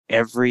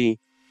every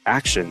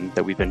action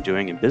that we've been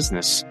doing in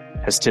business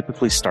has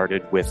typically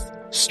started with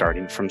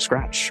starting from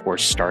scratch or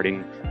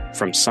starting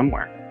from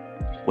somewhere.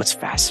 What's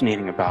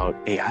fascinating about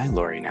AI,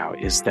 Lori, now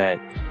is that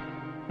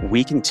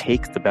we can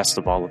take the best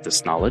of all of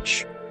this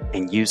knowledge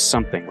and use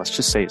something, let's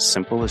just say as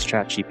simple as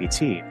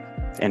ChatGPT,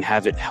 and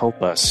have it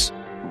help us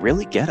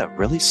really get a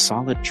really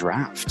solid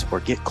draft or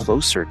get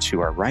closer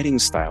to our writing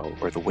style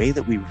or the way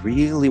that we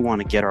really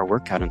want to get our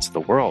work out into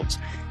the world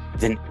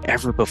than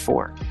ever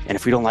before. And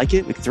if we don't like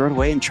it, we can throw it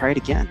away and try it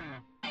again.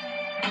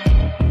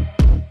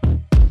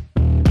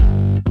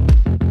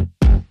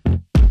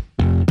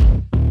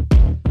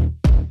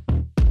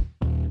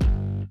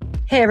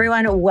 Hey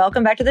everyone,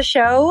 welcome back to the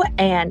show.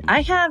 And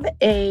I have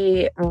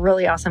a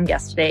really awesome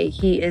guest today.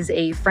 He is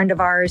a friend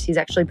of ours. He's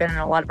actually been in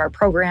a lot of our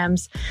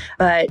programs,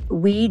 but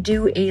we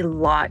do a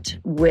lot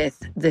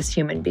with this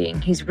human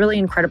being. He's really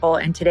incredible.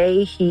 And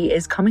today he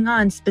is coming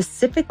on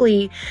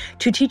specifically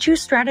to teach you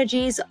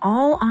strategies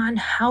all on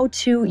how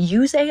to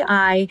use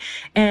AI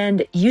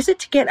and use it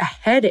to get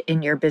ahead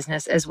in your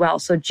business as well.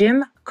 So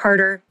Jim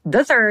Carter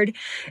III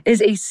is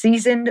a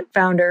seasoned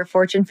founder,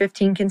 Fortune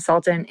 15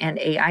 consultant, and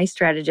AI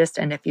strategist.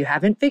 And if you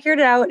haven't figured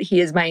it out, he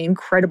is my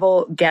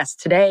incredible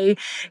guest today.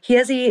 He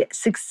has a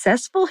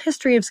successful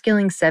history of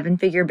scaling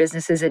seven-figure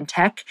businesses in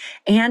tech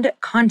and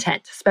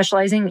content,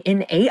 specializing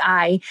in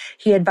AI.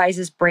 He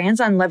advises brands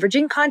on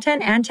leveraging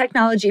content and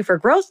technology for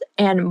growth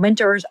and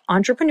mentors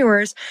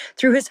entrepreneurs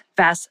through his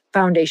Fast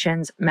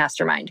Foundations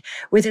Mastermind.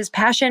 With his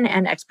passion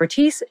and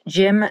expertise,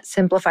 Jim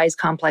simplifies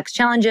complex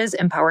challenges,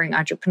 empowering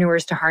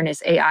entrepreneurs to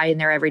harness AI in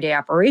their everyday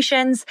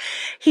operations.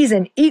 He's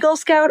an Eagle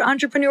Scout,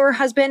 entrepreneur,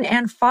 husband,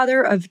 and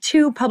father of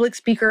two, public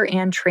speaker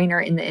and trainer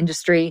in the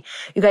industry.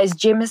 You guys,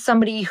 Jim is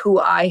somebody who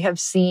I have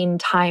seen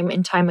time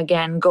and time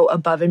again go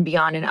above and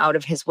beyond and out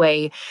of his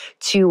way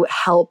to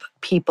help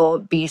people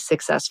be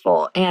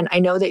successful. And I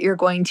know that you're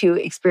going to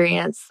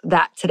experience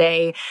that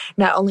today,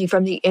 not only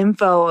from the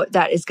info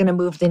that is going to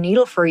move the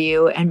needle for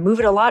you and move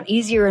it a lot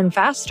easier and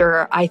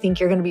faster. I think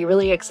you're going to be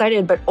really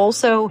excited, but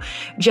also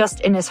just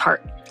in his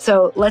heart.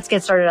 So let's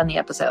get started on the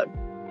episode.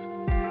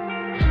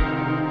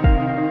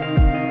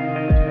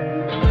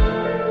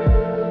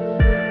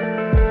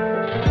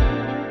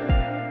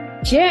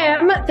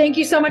 Jim, thank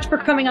you so much for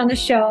coming on the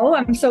show.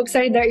 I'm so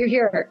excited that you're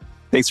here.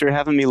 Thanks for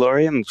having me,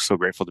 Lori. I'm so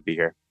grateful to be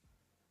here.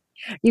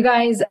 You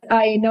guys,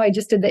 I know I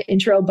just did the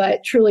intro,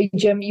 but truly,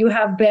 Jim, you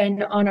have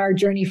been on our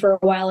journey for a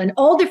while in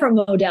all different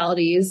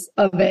modalities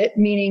of it,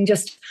 meaning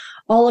just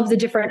all of the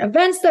different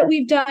events that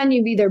we've done.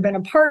 You've either been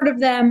a part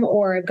of them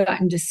or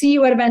gotten to see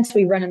you at events.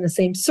 We run in the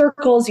same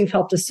circles. You've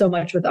helped us so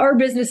much with our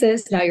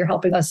businesses. Now you're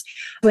helping us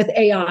with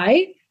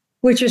AI,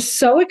 which is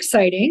so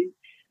exciting.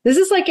 This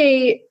is like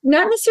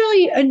not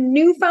necessarily a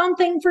newfound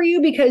thing for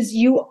you because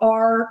you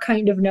are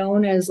kind of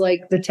known as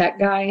like the tech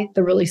guy,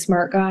 the really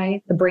smart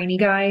guy, the brainy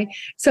guy.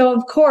 So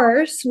of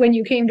course, when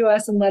you came to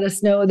us and let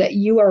us know that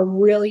you are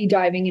really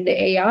diving into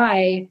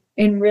AI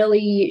and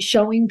really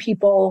showing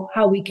people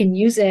how we can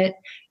use it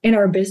in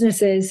our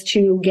businesses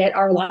to get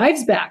our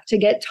lives back, to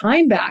get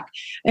time back,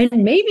 and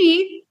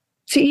maybe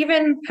to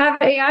even have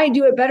AI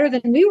do it better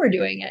than we were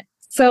doing it.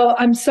 So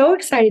I'm so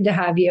excited to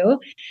have you.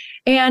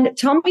 And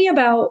tell me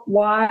about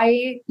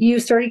why you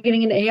started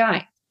getting into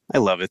AI. I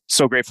love it.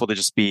 So grateful to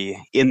just be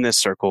in this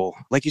circle.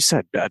 Like you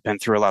said, I've been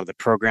through a lot of the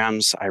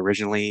programs. I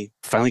originally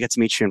finally got to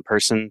meet you in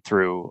person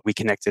we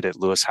connected at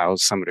Lewis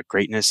Howes Summit of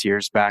Greatness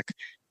years back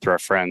through our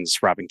friends,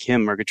 Rob and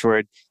Kim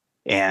Murgatroyd.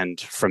 And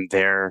from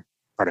there,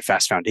 part of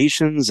Fast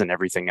Foundations and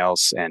everything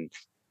else. And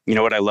you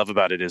know what I love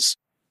about it is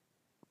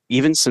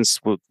even since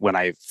when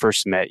I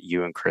first met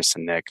you and Chris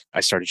and Nick,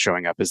 I started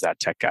showing up as that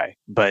tech guy.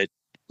 But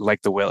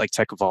like the way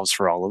tech evolves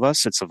for all of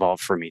us, it's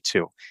evolved for me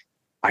too.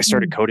 I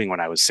started coding when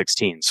I was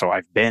 16. So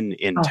I've been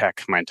in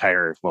tech my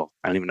entire,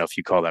 I don't even know if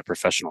you call that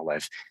professional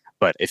life,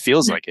 but it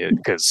feels like it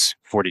because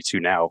 42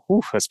 now,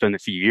 that's been a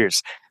few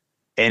years.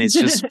 And it's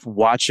just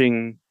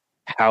watching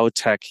how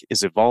tech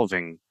is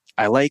evolving.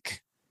 I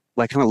like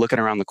kind of looking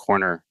around the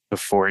corner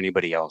before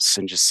anybody else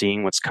and just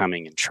seeing what's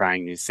coming and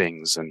trying new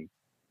things and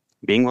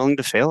being willing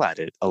to fail at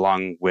it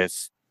along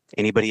with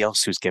anybody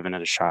else who's given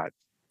it a shot.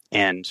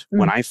 And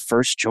when I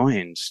first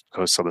joined,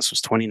 so this was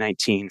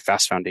 2019,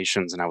 Fast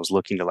Foundations, and I was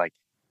looking to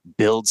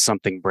build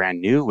something brand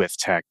new with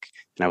tech,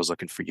 and I was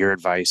looking for your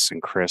advice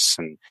and Chris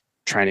and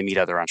trying to meet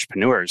other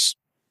entrepreneurs,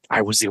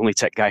 I was the only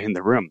tech guy in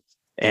the room.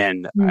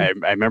 And I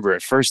remember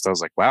at first I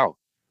was like, wow,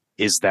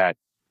 is that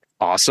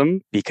awesome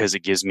because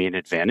it gives me an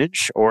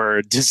advantage?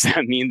 Or does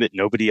that mean that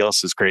nobody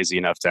else is crazy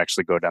enough to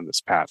actually go down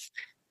this path?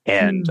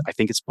 And I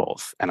think it's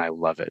both, and I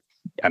love it.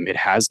 It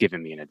has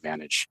given me an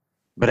advantage.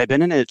 But I've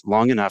been in it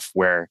long enough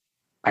where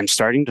I'm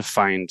starting to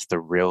find the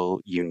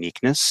real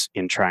uniqueness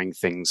in trying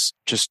things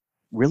just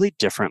really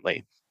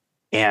differently.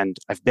 And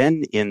I've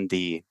been in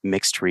the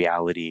mixed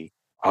reality,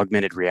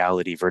 augmented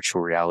reality,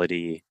 virtual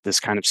reality, this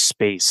kind of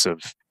space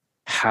of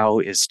how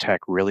is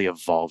tech really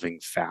evolving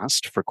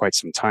fast for quite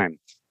some time.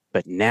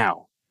 But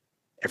now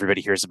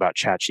everybody hears about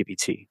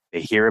ChatGPT.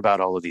 They hear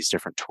about all of these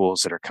different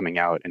tools that are coming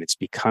out and it's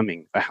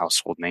becoming a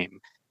household name.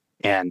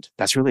 And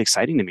that's really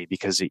exciting to me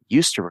because it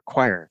used to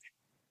require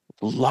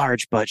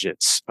large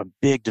budgets, a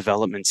big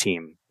development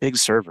team, big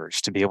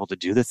servers to be able to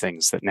do the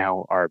things that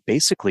now are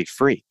basically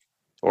free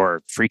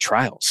or free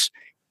trials.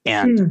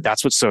 And Hmm.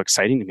 that's what's so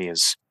exciting to me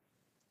is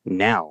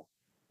now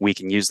we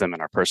can use them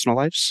in our personal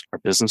lives, our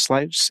business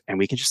lives, and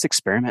we can just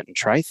experiment and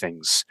try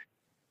things.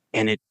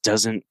 And it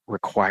doesn't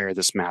require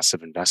this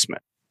massive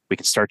investment. We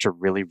can start to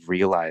really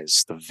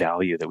realize the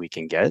value that we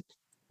can get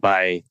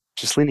by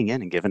just leaning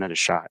in and giving it a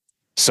shot.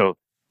 So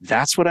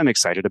that's what I'm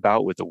excited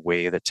about with the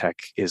way that tech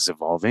is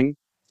evolving.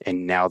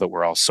 And now that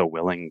we're all so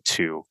willing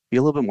to be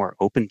a little bit more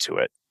open to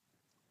it,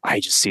 I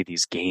just see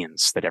these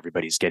gains that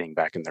everybody's getting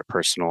back in their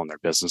personal and their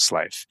business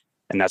life.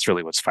 And that's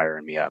really what's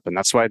firing me up. And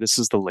that's why this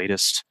is the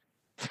latest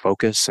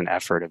focus and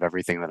effort of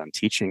everything that I'm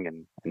teaching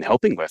and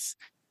helping with,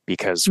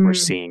 because we're Hmm.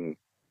 seeing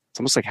it's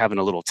almost like having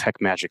a little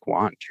tech magic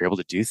wand. You're able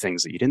to do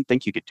things that you didn't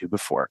think you could do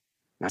before.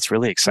 And that's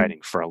really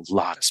exciting for a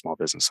lot of small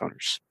business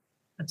owners.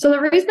 So the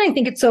reason I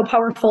think it's so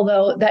powerful,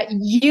 though, that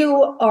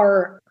you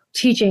are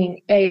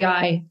teaching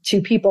AI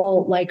to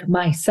people like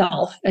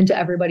myself and to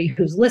everybody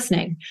who's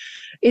listening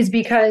is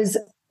because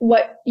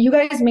what you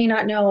guys may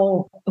not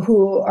know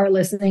who are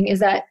listening is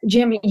that,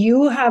 Jim,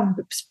 you have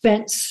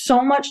spent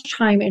so much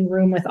time in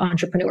room with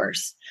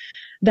entrepreneurs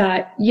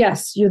that,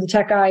 yes, you're the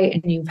tech guy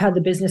and you've had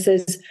the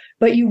businesses,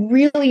 but you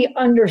really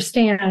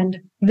understand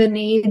the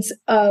needs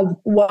of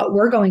what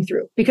we're going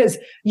through because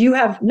you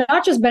have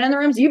not just been in the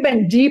rooms, you've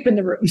been deep in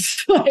the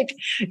rooms. Like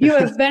you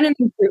have been in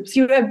these groups,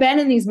 you have been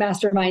in these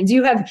masterminds,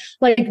 you have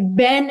like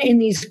been in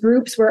these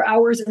groups where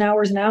hours and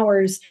hours and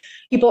hours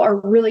people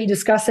are really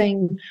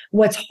discussing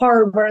what's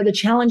hard, what are the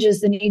challenges,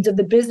 the needs of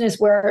the business,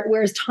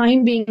 where's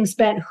time being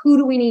spent, who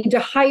do we need to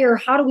hire,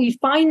 how do we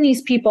find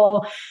these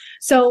people?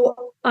 So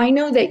I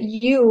know that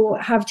you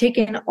have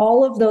taken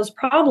all of those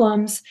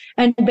problems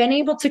and been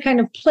able to kind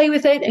of play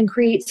with it and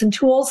create some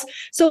tools.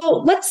 So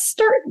let's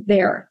start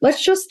there.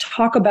 Let's just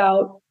talk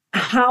about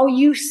how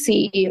you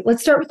see,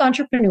 let's start with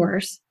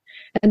entrepreneurs.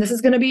 And this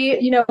is going to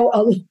be,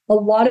 a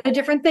lot of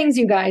different things,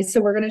 you guys. So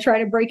we're going to try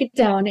to break it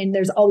down. And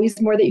there's always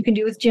more that you can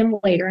do with Jim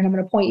later. And I'm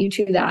going to point you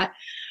to that.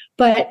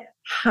 But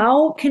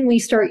how can we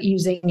start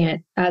using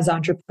it as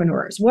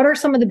entrepreneurs? What are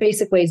some of the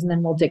basic ways? And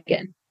then we'll dig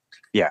in.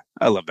 Yeah,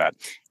 I love that.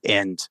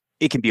 And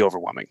it can be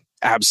overwhelming.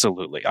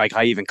 Absolutely. Like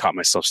I even caught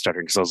myself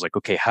stuttering because I was like,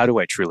 okay, how do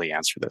I truly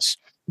answer this?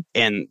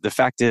 And the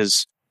fact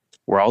is,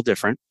 we're all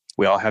different.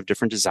 We all have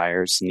different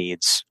desires,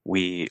 needs.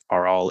 We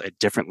are all at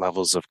different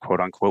levels of quote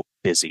unquote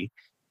busy.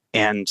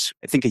 And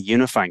I think a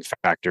unifying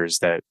factor is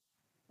that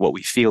what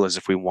we feel is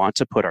if we want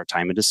to put our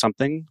time into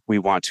something, we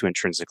want to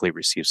intrinsically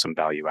receive some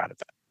value out of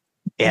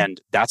it. And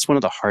that's one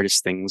of the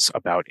hardest things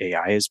about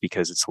AI is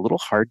because it's a little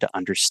hard to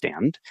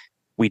understand.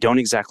 We don't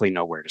exactly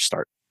know where to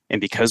start.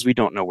 And because we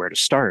don't know where to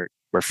start,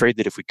 we're afraid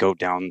that if we go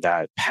down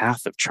that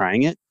path of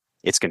trying it,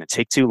 it's going to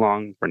take too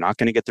long. We're not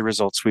going to get the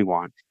results we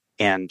want.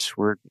 And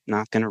we're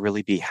not going to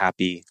really be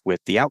happy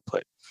with the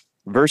output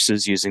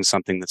versus using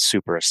something that's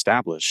super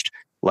established,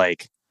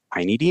 like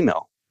I need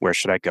email. Where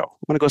should I go?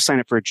 I'm going to go sign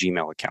up for a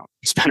Gmail account.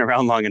 It's been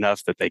around long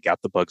enough that they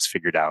got the bugs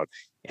figured out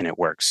and it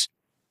works.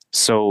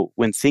 So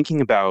when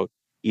thinking about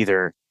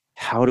either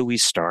how do we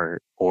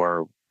start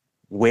or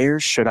where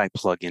should I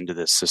plug into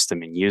this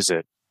system and use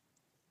it,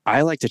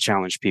 I like to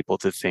challenge people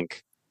to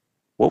think,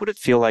 what would it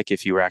feel like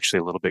if you were actually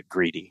a little bit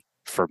greedy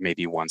for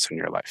maybe once in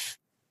your life?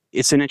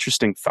 It's an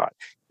interesting thought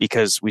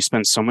because we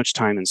spend so much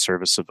time in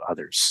service of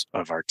others,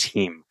 of our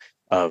team,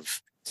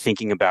 of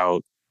thinking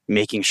about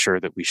making sure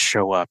that we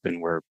show up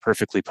and we're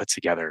perfectly put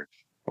together.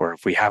 Or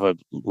if we have a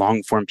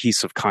long form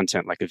piece of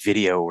content like a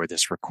video or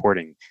this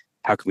recording,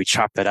 how can we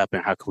chop that up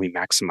and how can we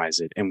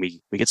maximize it? And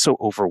we get so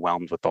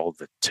overwhelmed with all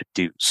the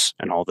to-dos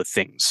and all the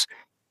things.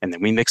 And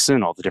then we mix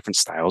in all the different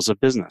styles of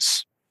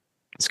business.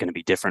 It's going to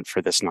be different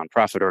for this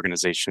nonprofit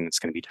organization. It's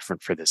going to be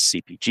different for this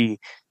CPG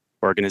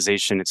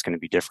organization. It's going to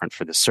be different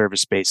for the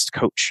service-based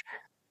coach.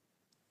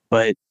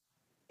 But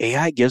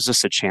AI gives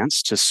us a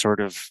chance to sort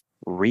of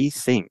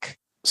rethink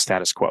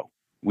status quo.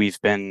 We've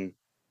been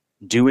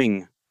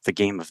doing the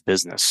game of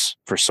business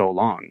for so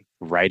long,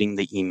 writing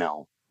the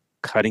email,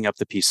 cutting up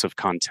the piece of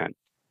content,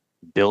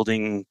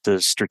 building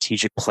the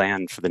strategic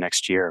plan for the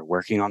next year,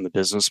 working on the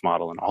business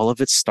model, and all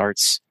of it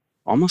starts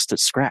almost at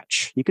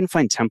scratch. You can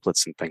find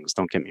templates and things,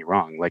 don't get me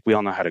wrong. Like we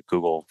all know how to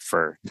Google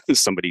for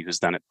somebody who's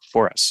done it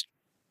before us.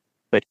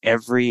 But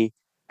every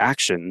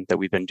action that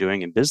we've been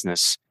doing in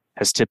business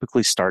has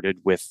typically started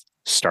with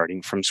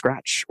starting from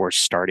scratch or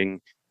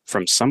starting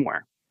from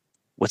somewhere.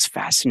 What's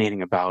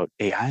fascinating about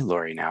AI,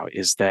 Lori, now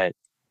is that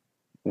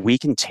we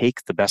can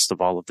take the best of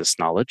all of this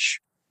knowledge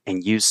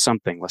and use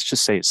something, let's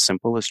just say as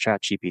simple as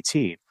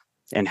ChatGPT,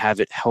 and have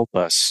it help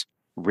us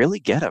really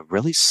get a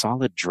really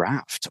solid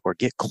draft or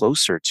get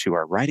closer to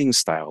our writing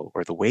style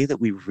or the way that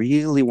we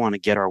really want to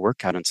get our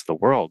work out into the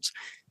world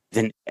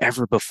than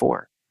ever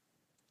before.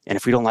 And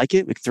if we don't like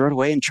it, we can throw it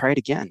away and try it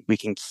again. We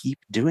can keep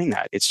doing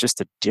that. It's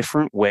just a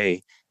different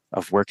way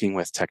of working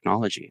with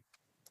technology.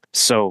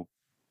 So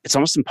it's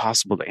almost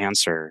impossible to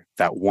answer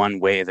that one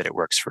way that it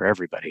works for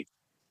everybody.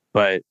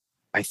 But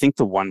I think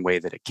the one way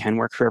that it can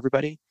work for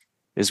everybody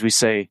is we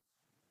say,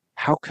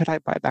 how could I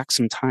buy back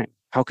some time?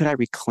 How could I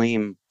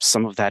reclaim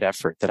some of that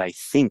effort that I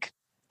think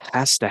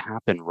has to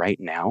happen right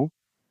now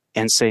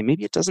and say,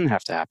 maybe it doesn't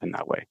have to happen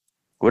that way?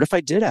 What if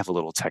I did have a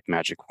little tech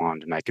magic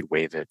wand and I could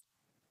wave it?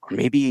 Or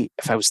maybe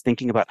if I was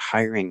thinking about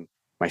hiring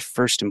my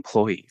first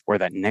employee or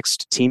that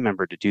next team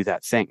member to do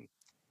that thing,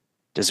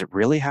 does it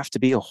really have to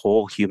be a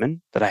whole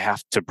human that I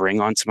have to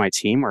bring onto my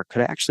team? Or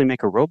could I actually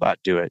make a robot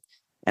do it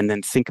and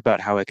then think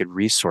about how I could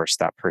resource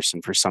that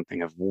person for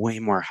something of way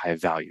more high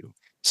value,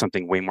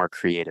 something way more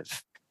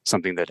creative,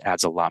 something that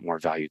adds a lot more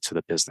value to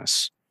the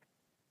business?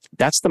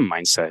 That's the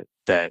mindset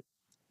that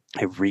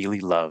I really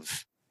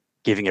love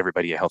giving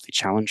everybody a healthy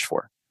challenge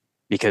for,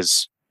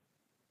 because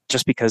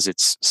just because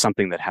it's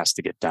something that has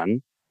to get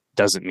done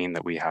doesn't mean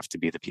that we have to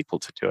be the people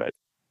to do it.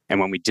 And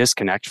when we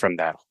disconnect from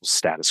that whole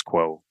status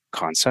quo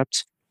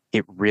concept,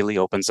 it really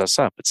opens us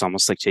up. It's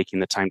almost like taking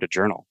the time to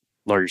journal.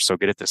 Laura, you're so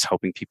good at this,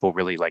 helping people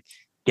really like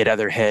get out of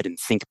their head and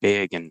think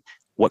big and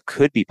what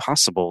could be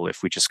possible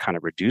if we just kind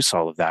of reduce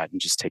all of that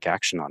and just take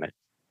action on it.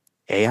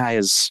 AI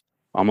is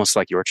almost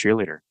like your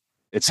cheerleader.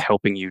 It's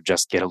helping you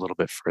just get a little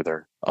bit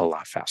further a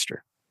lot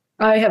faster.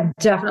 I have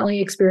definitely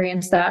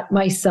experienced that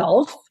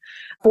myself,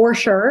 for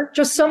sure.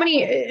 Just so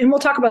many, and we'll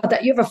talk about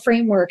that. You have a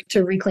framework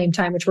to reclaim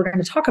time, which we're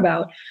going to talk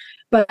about,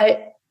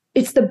 but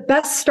it's the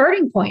best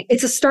starting point.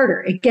 It's a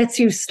starter. It gets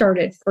you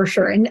started for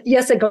sure. And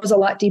yes, it goes a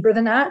lot deeper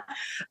than that.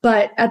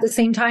 But at the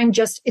same time,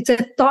 it's a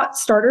thought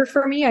starter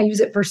for me. I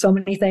use it for so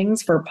many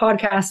things, for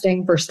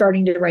podcasting, for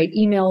starting to write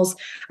emails.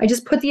 I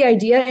just put the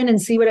idea in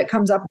and see what it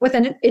comes up with.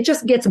 And it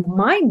just gets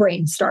my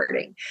brain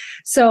starting.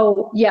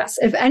 So yes,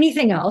 if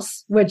anything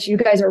else, which you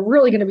guys are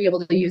really going to be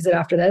able to use it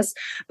after this,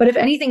 but if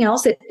anything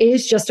else, it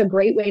is just a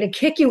great way to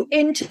kick you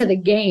into the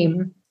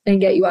game and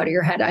get you out of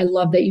your head. I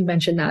love that you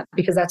mentioned that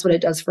because that's what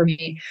it does for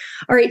me.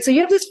 All right. So you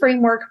have this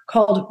framework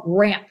called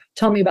RAMP.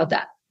 Tell me about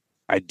that.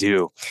 I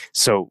do.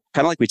 So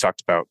kind of like we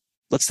talked about,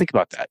 let's think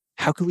about that.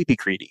 How could we be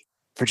greedy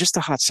for just a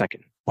hot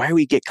second? Why do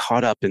we get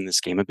caught up in this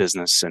game of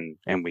business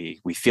and we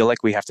feel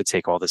like we have to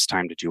take all this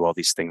time to do all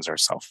these things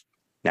ourselves?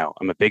 Now,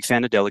 I'm a big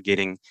fan of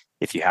delegating.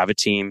 If you have a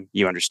team,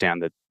 you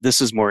understand that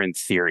this is more in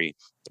theory.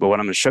 But what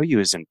I'm going to show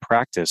you is in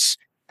practice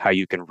how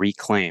you can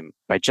reclaim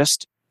by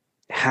just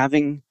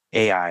having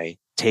AI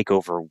take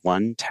over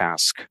one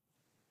task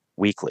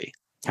weekly,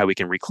 how we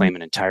can reclaim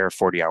an entire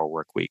 40-hour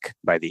work week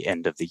by the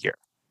end of the year.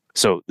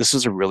 So this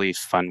is a really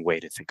fun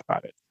way to think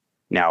about it.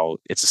 Now,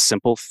 it's a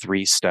simple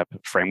 3-step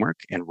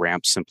framework, and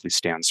RAMP simply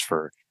stands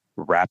for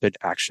Rapid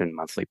Action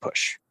Monthly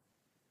Push.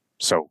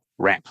 So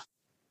RAMP,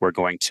 we're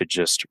going to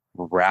just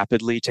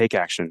rapidly take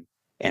action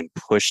and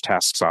push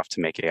tasks off to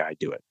make AI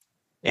do it.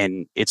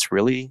 And it's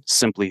really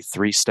simply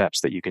 3 steps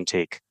that you can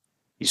take.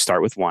 You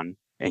start with one,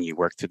 and you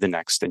work through the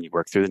next, and you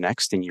work through the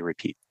next, and you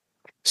repeat.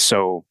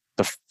 So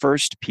the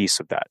first piece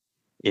of that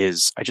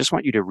is I just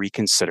want you to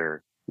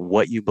reconsider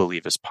what you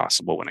believe is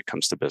possible when it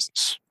comes to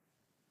business.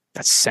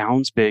 That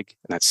sounds big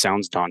and that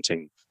sounds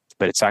daunting,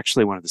 but it's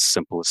actually one of the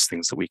simplest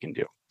things that we can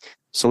do.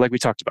 So like we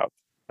talked about,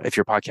 if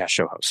you're a podcast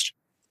show host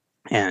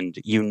and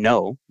you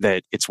know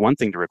that it's one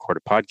thing to record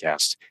a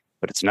podcast,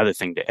 but it's another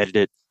thing to edit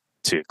it,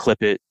 to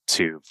clip it,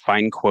 to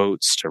find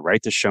quotes, to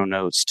write the show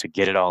notes, to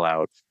get it all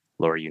out.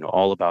 Laura, you know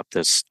all about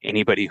this.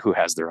 Anybody who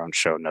has their own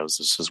show knows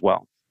this as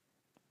well.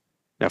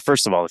 Now,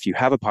 first of all, if you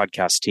have a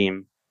podcast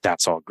team,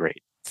 that's all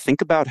great.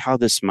 Think about how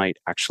this might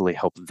actually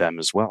help them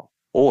as well.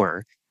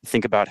 Or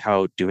think about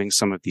how doing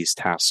some of these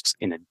tasks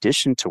in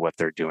addition to what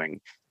they're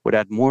doing would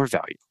add more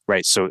value,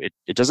 right? So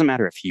it doesn't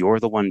matter if you're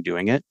the one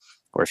doing it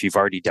or if you've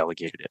already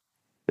delegated it.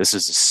 This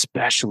is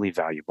especially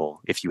valuable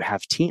if you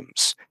have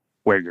teams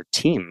where your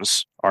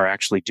teams are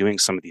actually doing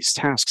some of these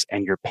tasks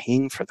and you're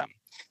paying for them.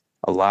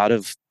 A lot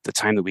of the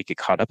time that we get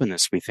caught up in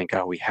this, we think,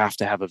 oh, we have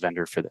to have a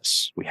vendor for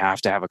this. We have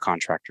to have a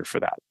contractor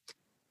for that.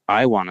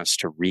 I want us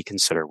to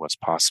reconsider what's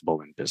possible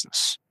in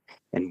business.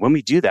 And when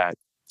we do that,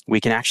 we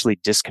can actually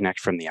disconnect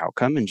from the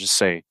outcome and just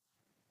say,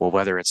 well,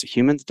 whether it's a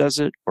human that does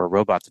it or a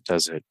robot that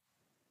does it,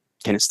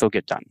 can it still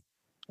get done?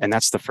 And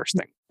that's the first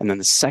thing. And then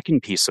the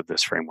second piece of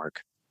this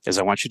framework is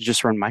I want you to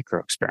just run micro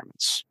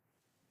experiments.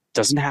 It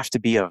doesn't have to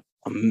be a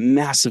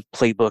massive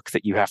playbook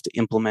that you have to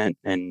implement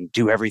and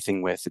do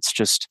everything with. It's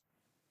just,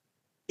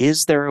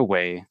 is there a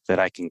way that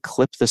I can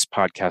clip this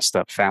podcast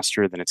up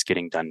faster than it's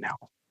getting done now?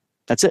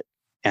 That's it.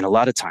 And a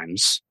lot of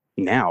times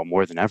now,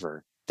 more than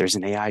ever, there's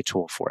an AI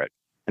tool for it.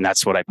 And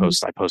that's what I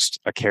post. I post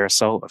a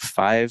carousel of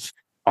 5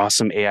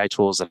 awesome AI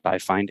tools that I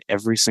find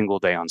every single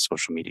day on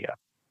social media.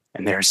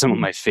 And they're some of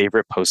my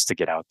favorite posts to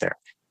get out there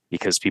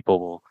because people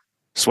will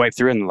swipe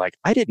through and like,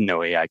 I didn't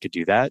know AI could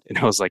do that. And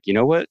I was like, you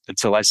know what?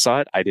 Until I saw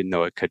it, I didn't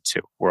know it could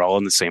too. We're all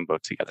in the same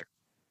boat together.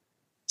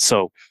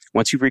 So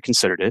once you've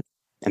reconsidered it,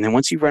 and then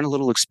once you've run a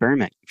little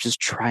experiment, you've just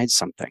tried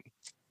something,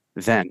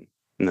 then,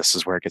 and this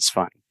is where it gets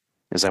fun,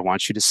 is I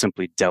want you to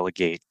simply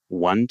delegate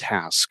one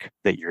task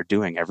that you're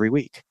doing every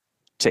week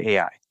to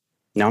AI.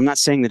 Now, I'm not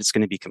saying that it's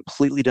going to be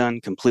completely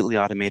done, completely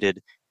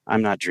automated.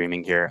 I'm not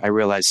dreaming here. I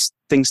realize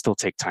things still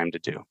take time to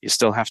do. You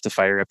still have to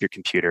fire up your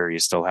computer. You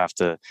still have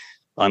to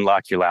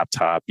unlock your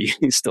laptop.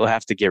 You still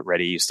have to get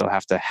ready. You still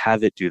have to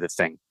have it do the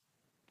thing.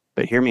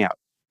 But hear me out.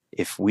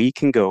 If we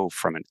can go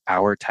from an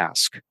hour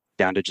task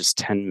down to just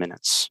 10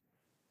 minutes,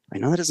 I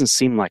know that doesn't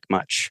seem like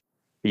much,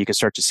 but you can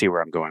start to see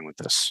where I'm going with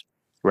this,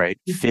 right?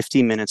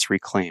 50 minutes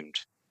reclaimed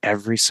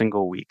every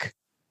single week,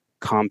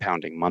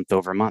 compounding month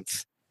over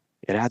month.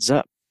 It adds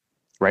up,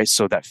 right?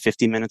 So that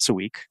 50 minutes a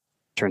week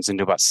turns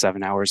into about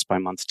 7 hours by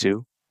month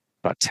 2,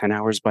 about 10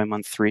 hours by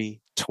month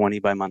 3, 20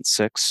 by month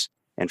 6,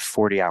 and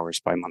 40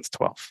 hours by month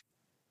 12.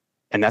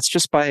 And that's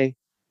just by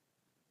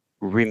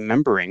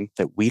remembering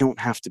that we don't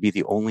have to be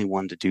the only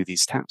one to do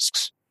these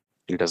tasks.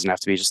 It doesn't have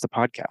to be just a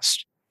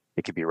podcast.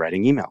 It could be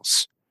writing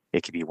emails.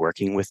 It could be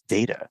working with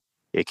data.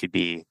 It could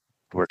be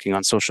working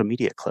on social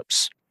media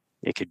clips.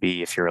 It could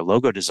be, if you're a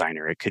logo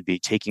designer, it could be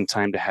taking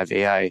time to have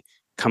AI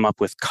come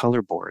up with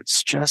color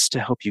boards just to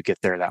help you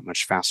get there that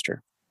much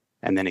faster.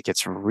 And then it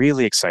gets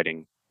really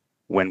exciting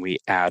when we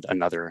add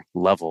another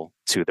level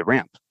to the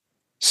ramp.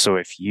 So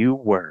if you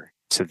were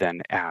to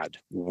then add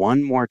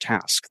one more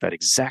task, that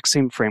exact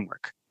same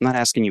framework, I'm not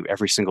asking you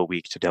every single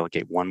week to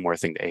delegate one more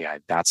thing to AI.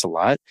 That's a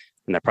lot.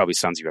 And that probably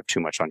sounds you have too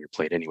much on your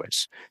plate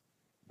anyways.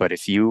 But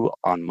if you,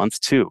 on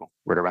month 2,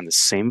 were to run the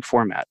same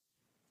format,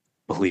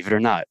 believe it or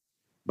not,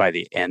 by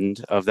the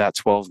end of that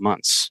 12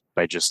 months,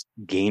 by just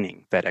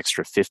gaining that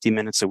extra 50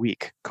 minutes a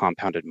week,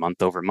 compounded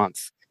month over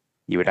month,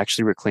 you would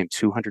actually reclaim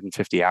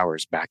 250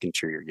 hours back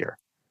into your year.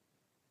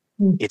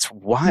 It's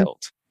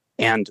wild.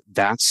 And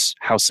that's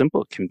how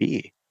simple it can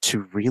be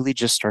to really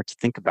just start to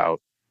think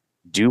about,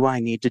 do I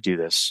need to do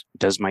this?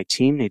 Does my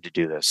team need to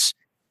do this?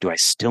 Do I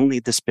still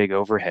need this big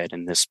overhead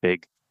and this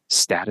big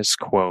status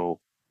quo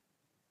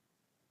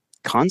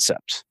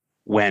concept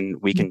when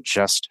we can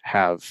just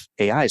have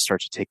AI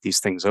start to take these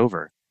things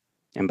over?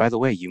 And by the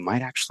way, you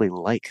might actually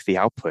like the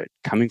output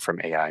coming from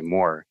AI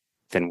more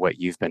than what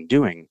you've been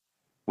doing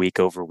week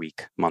over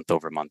week, month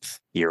over month,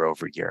 year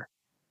over year.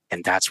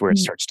 And that's where it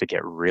starts to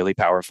get really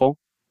powerful.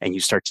 And you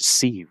start to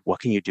see, what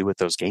can you do with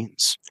those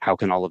gains? How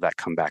can all of that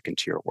come back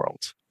into your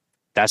world?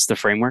 That's the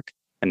framework.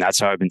 And that's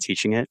how I've been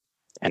teaching it.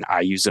 And I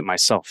use it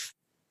myself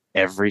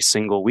every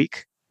single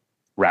week.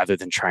 Rather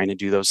than trying to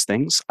do those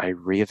things, I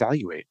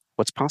reevaluate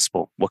what's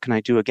possible. What can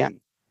I do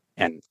again?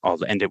 And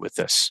I'll end it with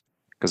this,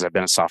 because I've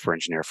been a software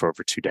engineer for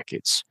over 2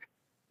 decades.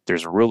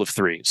 There's a rule of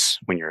 3s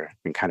when you're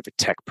kind of a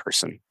tech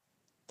person.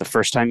 The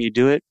first time you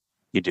do it,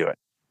 you do it.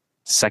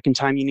 Second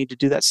time you need to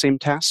do that same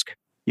task,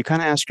 you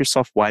kind of ask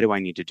yourself, why do I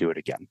need to do it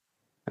again?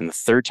 And the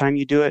third time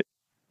you do it,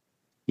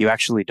 you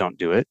actually don't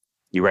do it.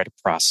 You write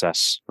a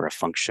process or a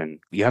function.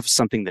 You have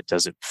something that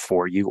does it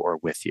for you or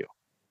with you.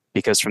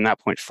 Because from that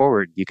point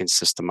forward, you can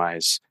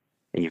systemize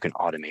and you can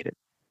automate it.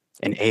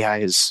 And AI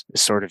is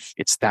sort of,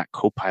 it's that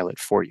co-pilot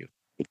for you.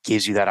 It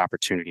gives you that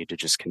opportunity to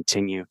just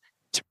continue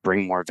to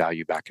bring more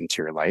value back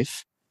into your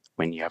life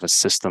when you have a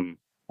system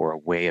or a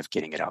way of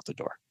getting it out the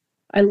door.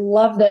 I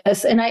love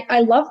this. And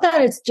I love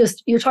that it's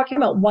just, you're talking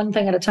about one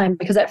thing at a time,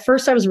 because at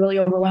first I was really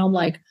overwhelmed,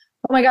 like,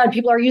 oh my God,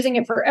 people are using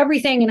it for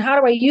everything. And how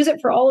do I use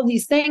it for all of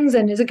these things?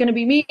 And is it going to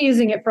be me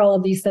using it for all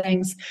of these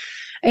things?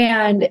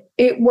 And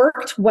it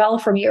worked well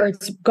for me, or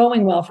it's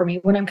going well for me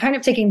when I'm kind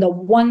of taking the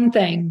one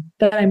thing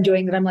that I'm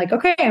doing that I'm like,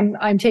 okay,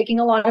 I'm taking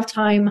a lot of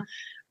time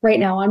right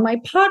now on my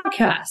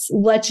podcast.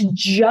 Let's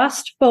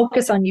just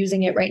focus on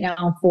using it right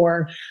now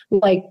for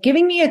like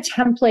giving me a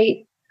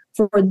template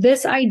for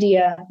this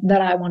idea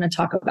that I want to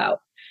talk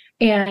about.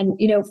 And,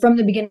 you know, from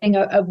the beginning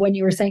of when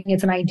you were saying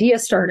it's an idea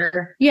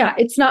starter, yeah,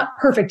 it's not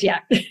perfect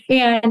yet.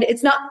 And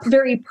it's not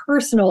very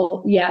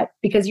personal yet,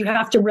 because you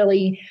have to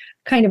really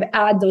kind of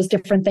add those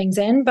different things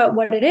in. But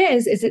what it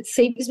is it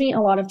saves me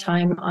a lot of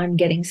time on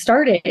getting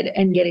started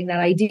and getting that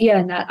idea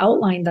and that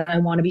outline that I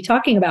want to be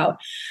talking about.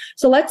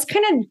 So let's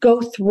kind of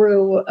go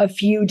through a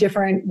few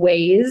different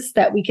ways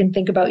that we can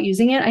think about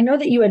using it. I know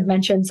that you had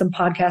mentioned some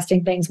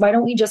podcasting things. Why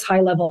don't we just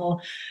high level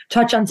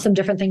touch on some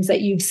different things that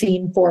you've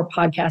seen for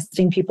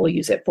podcasting people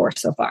use it for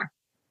so far?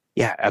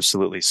 Yeah,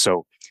 absolutely.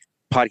 So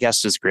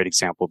podcast is a great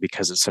example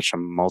because it's such a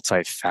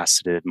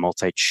multifaceted,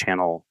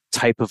 multi-channel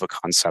type of a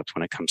concept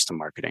when it comes to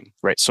marketing,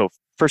 right? So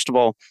first of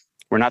all,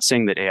 we're not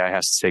saying that AI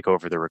has to take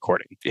over the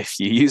recording. If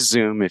you use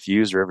Zoom, if you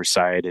use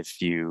Riverside,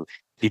 if you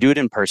do it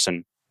in person,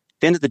 at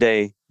the end of the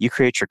day, you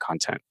create your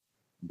content.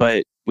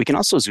 But we can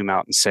also zoom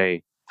out and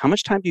say, how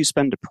much time do you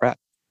spend to prep?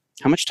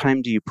 How much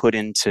time do you put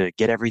in to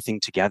get everything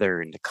together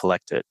and to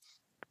collect it?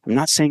 I'm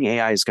not saying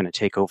AI is going to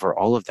take over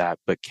all of that,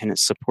 but can it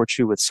support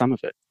you with some of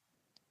it?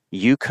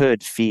 You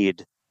could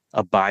feed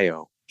a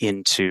bio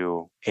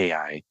into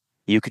AI.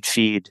 You could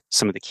feed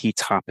some of the key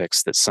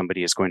topics that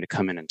somebody is going to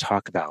come in and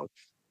talk about.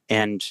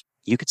 And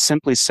you could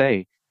simply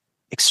say,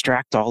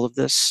 extract all of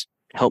this,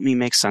 help me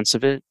make sense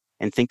of it,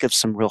 and think of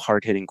some real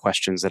hard-hitting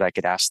questions that I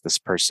could ask this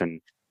person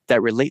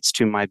that relates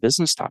to my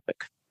business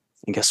topic.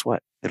 And guess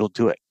what? It'll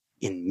do it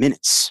in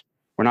minutes.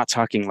 We're not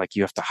talking like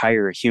you have to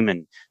hire a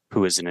human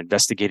who is an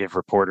investigative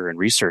reporter and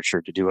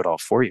researcher to do it all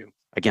for you.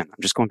 Again,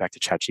 I'm just going back to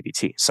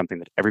ChatGPT, something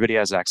that everybody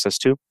has access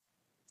to.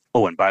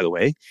 Oh, and by the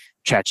way,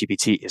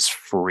 ChatGPT is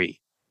free.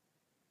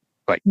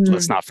 Like,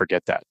 let's not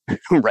forget that.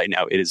 Right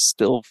now, it is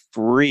still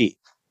free.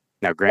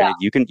 Now, granted,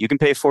 you can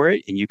pay for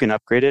it and you can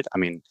upgrade it. I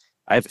mean,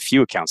 I have a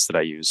few accounts that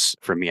I use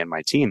for me and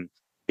my team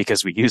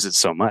because we use it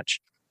so much.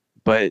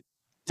 But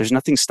there's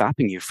nothing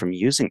stopping you from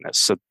using this.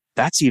 So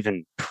that's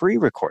even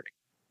pre-recording.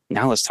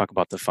 Now let's talk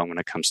about the fun when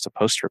it comes to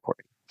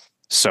post-recording.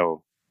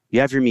 So you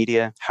have your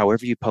media,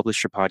 however you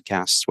publish your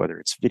podcasts, whether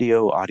it's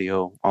video,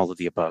 audio, all of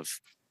the above.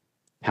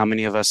 How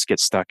many of us get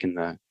stuck in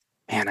the,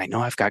 man, I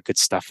know I've got good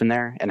stuff in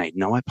there and I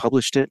know I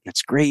published it and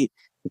it's great.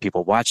 And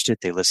people watched it,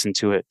 they listened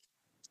to it,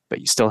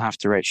 but you still have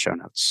to write show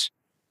notes.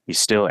 You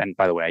still, and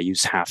by the way, I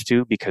use have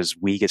to because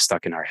we get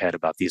stuck in our head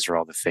about these are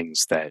all the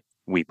things that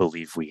we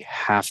believe we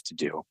have to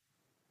do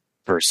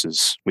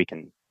versus we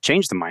can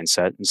change the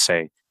mindset and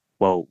say,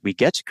 well, we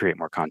get to create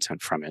more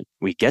content from it.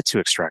 We get to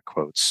extract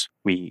quotes.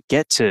 We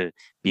get to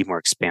be more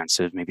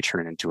expansive, maybe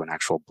turn it into an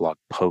actual blog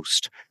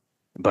post,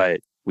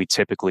 but we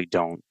typically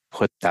don't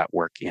put that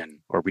work in,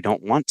 or we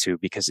don't want to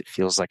because it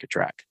feels like a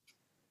drag.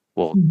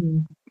 Well,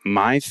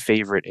 my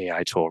favorite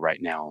AI tool right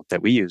now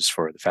that we use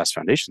for the Fast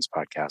Foundations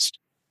podcast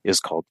is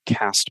called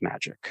Cast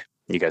Magic.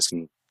 You guys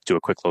can do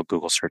a quick little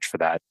Google search for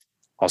that.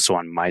 Also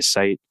on my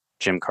site,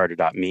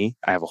 jimcarter.me,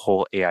 I have a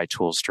whole AI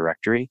tools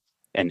directory,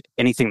 and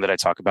anything that I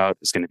talk about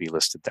is going to be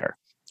listed there.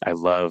 I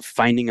love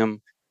finding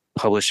them,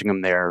 publishing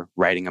them there,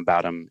 writing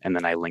about them, and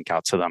then I link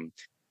out to them.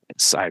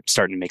 I'm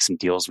starting to make some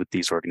deals with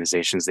these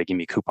organizations. They give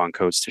me coupon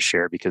codes to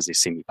share because they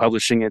see me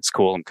publishing it. It's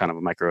cool. I'm kind of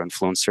a micro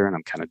influencer and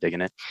I'm kind of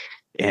digging it.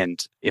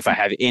 And if I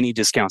have any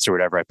discounts or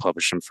whatever, I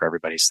publish them for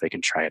everybody so they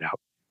can try it out.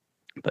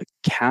 But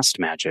Cast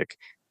Magic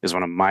is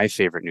one of my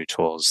favorite new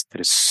tools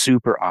that is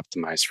super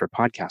optimized for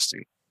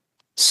podcasting.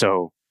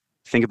 So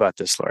think about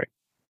this, Lori.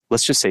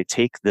 Let's just say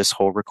take this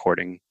whole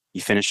recording,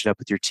 you finish it up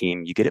with your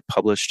team, you get it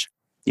published.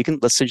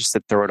 Let's say just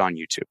throw it on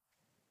YouTube.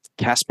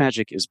 Cast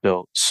Magic is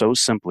built so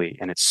simply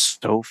and it's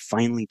so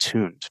finely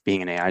tuned,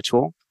 being an AI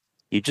tool.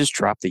 You just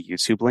drop the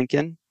YouTube link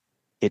in,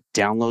 it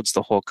downloads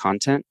the whole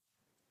content,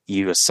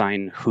 you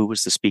assign who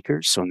was the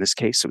speaker. So in this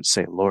case, it would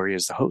say Lori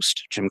is the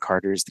host, Jim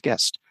Carter is the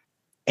guest.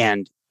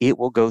 And it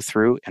will go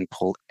through and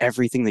pull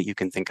everything that you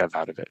can think of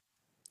out of it.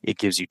 It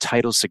gives you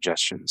title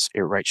suggestions.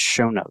 It writes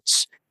show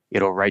notes.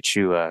 It'll write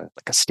you a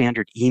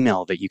standard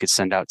email that you could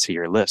send out to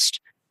your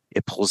list.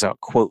 It pulls out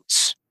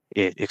quotes.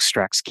 It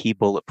extracts key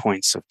bullet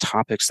points of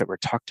topics that were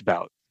talked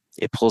about.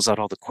 It pulls out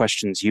all the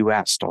questions you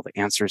asked, all the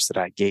answers that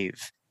I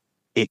gave.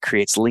 It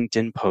creates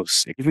LinkedIn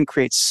posts. It even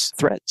creates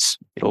threads.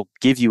 It'll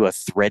give you a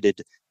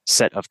threaded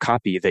set of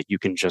copy that you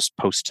can just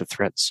post to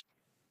threads.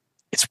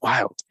 It's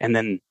wild. And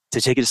then to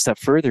take it a step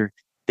further,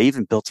 they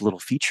even built a little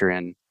feature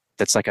in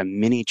that's like a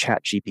mini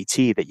chat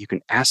GPT that you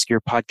can ask your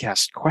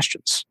podcast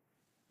questions.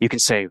 You can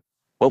say,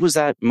 what was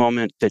that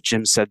moment that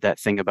Jim said that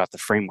thing about the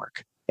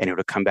framework? And it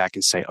would come back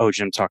and say, oh,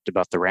 Jim talked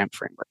about the RAMP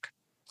framework.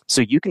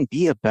 So you can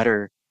be a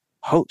better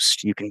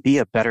host. You can be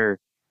a better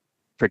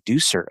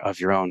producer of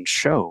your own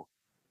show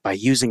by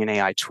using an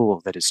AI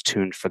tool that is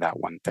tuned for that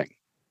one thing.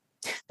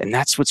 And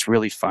that's what's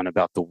really fun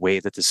about the way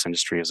that this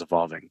industry is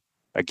evolving.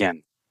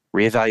 Again,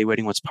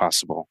 reevaluating what's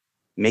possible,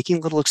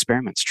 making little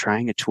experiments,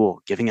 trying a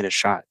tool, giving it a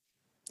shot,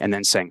 and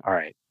then saying, all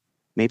right,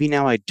 maybe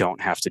now I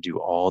don't have to do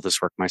all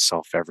this work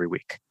myself every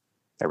week.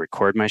 I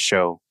record my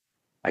show,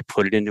 I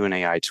put it into an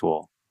AI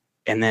tool,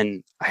 and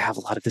then I have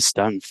a lot of this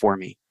done for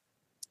me.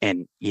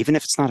 And even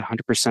if it's not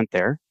 100%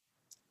 there,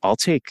 I'll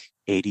take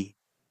 80,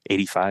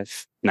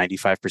 85,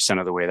 95%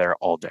 of the way there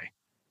all day.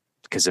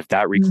 Because if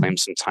that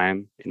reclaims some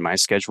time in my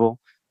schedule,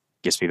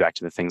 gets me back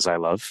to the things I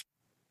love,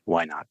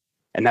 why not?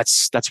 And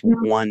that's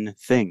one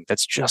thing.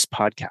 That's just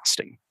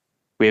podcasting.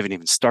 We haven't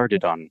even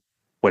started on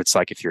what it's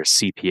like if you're a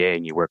CPA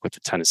and you work with a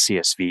ton of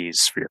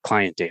CSVs for your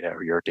client data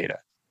or your data.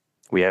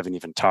 We haven't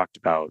even talked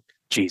about,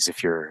 geez,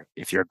 if you're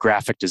a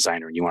graphic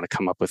designer and you want to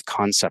come up with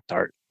concept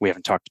art. We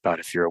haven't talked about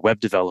if you're a web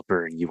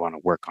developer and you want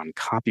to work on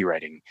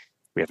copywriting.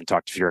 We haven't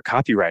talked if you're a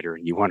copywriter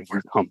and you want to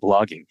work on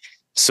blogging.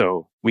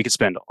 So we could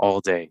spend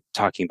all day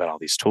talking about all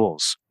these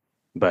tools.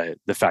 But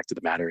the fact of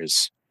the matter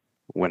is,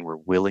 when we're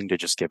willing to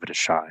just give it a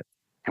shot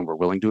and we're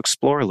willing to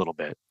explore a little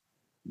bit,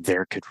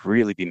 there could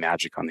really be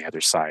magic on the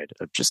other side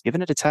of just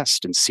giving it a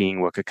test and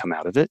seeing what could come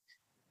out of it.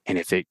 And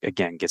if it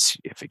gets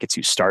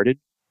you started,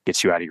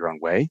 gets you out of your own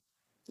way,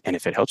 and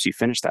if it helps you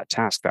finish that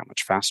task that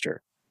much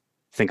faster,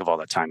 think of all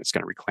that time it's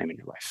going to reclaim in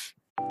your life.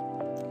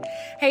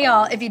 Hey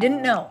y'all, if you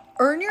didn't know,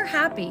 Earn Your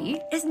Happy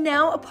is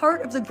now a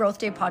part of the Growth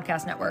Day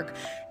Podcast Network.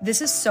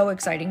 This is so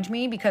exciting to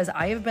me because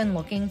I have been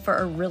looking for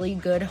a really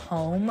good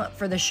home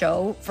for the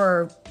show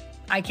for,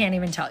 I can't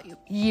even tell you,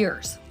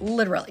 years,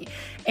 literally.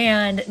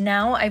 And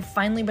now I've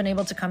finally been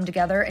able to come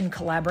together and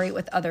collaborate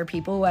with other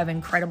people who have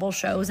incredible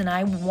shows, and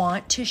I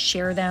want to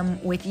share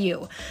them with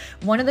you.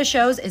 One of the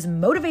shows is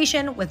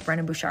Motivation with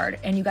Brendon Burchard.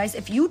 And you guys,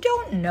 if you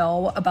don't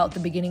know about the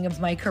beginning of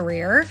my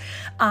career,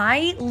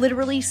 I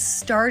literally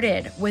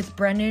started with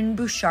Brendon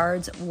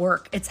Burchard's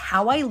work. It's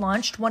how I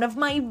launched one of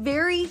my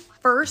very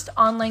first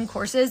online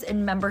courses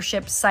and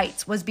membership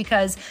sites was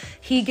because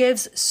he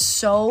gives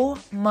so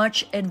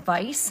much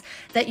advice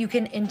that you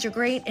can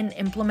integrate and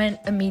implement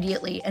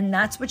immediately. And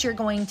that's what you're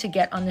going to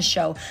get on the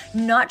show.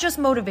 Not just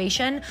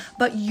motivation,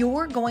 but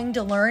you're going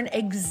to learn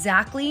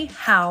exactly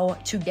how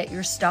to get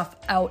your stuff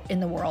out in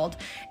the world.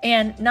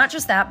 And not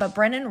just that, but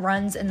Brennan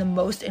runs in the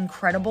most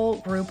incredible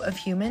group of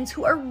humans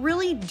who are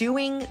really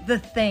doing the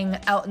thing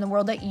out in the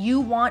world that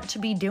you want to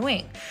be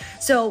doing.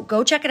 So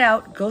go check it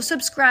out. Go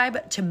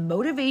subscribe to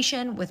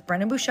Motivation with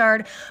Brendon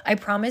Burchard. I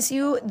promise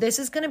you, this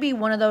is going to be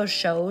one of those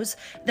shows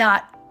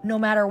that no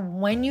matter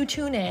when you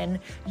tune in,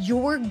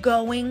 you're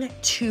going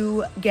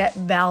to get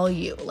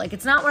value. Like,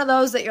 it's not one of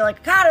those that you're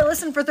like, God, I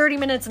listened for 30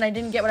 minutes and I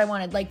didn't get what I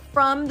wanted. Like,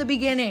 from the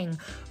beginning,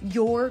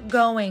 you're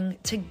going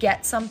to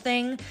get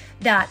something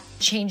that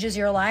changes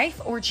your life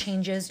or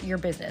changes your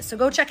business. So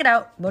go check it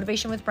out.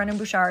 Motivation with Brendon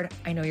Burchard.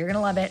 I know you're going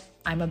to love it.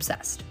 I'm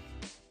obsessed.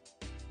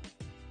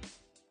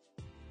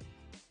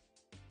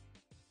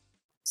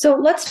 So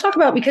let's talk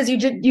about, because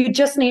you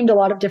just named a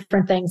lot of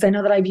different things. I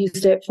know that I've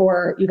used it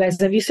for, you guys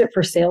have used it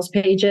for sales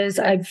pages.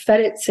 I've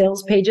fed it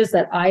sales pages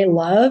that I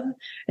love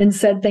and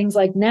said things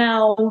like,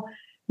 now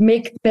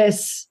make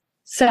this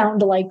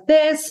sound like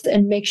this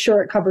and make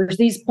sure it covers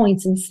these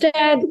points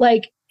instead.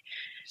 Like,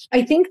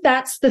 I think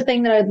that's the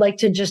thing that I'd like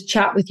to just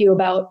chat with you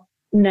about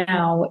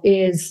now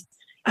is,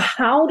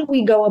 how do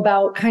we go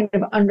about kind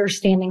of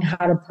understanding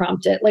how to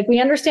prompt it? Like, we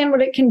understand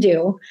what it can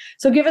do.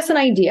 So give us an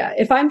idea.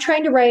 If I'm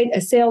trying to write a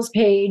sales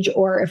page,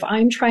 or if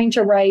I'm trying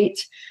to write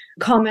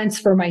comments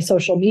for my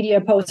social media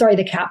posts,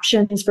 the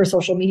captions for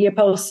social media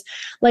posts,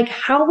 like,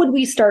 how would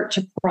we start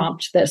to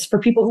prompt this for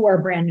people who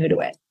are brand new to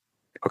it?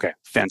 Okay,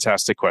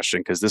 fantastic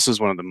question, because this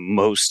is one of the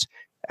most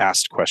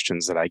asked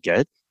questions that I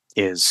get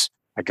is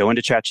I go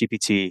into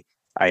ChatGPT,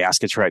 I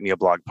ask it to write me a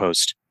blog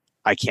post.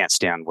 I can't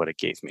stand what it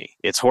gave me.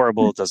 It's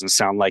horrible. It doesn't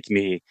sound like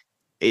me.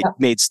 It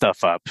made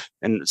stuff up.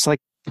 And it's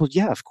like, well,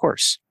 yeah, of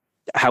course.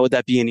 How would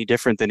that be any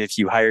different than if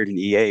you hired an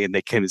EA and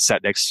they came and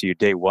sat next to you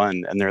day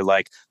one and they're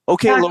like,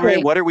 okay, Lori,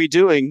 what are we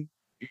doing?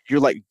 You're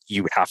like,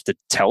 you have to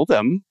tell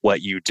them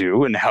what you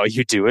do and how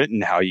you do it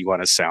and how you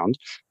want to sound.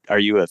 Are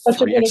you a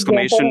three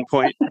exclamation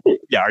point?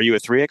 Yeah. Are you a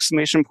 3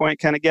 exclamation point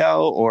kind of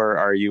gal? Or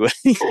are you,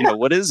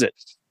 what is it?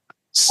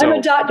 So I'm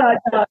a ... by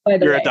the way.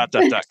 You're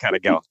a ... kind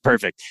of gal.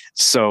 Perfect.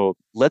 So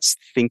let's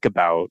think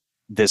about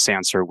this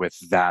answer with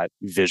that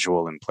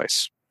visual in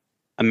place.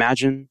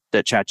 Imagine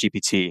that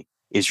ChatGPT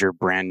is your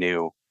brand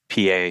new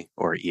PA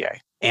or EA,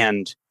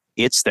 and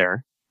it's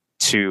there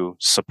to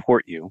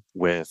support you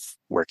with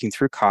working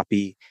through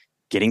copy,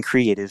 getting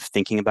creative,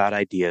 thinking about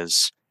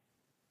ideas,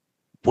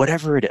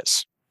 whatever it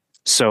is.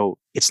 So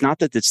it's not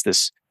that it's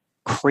this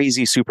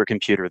crazy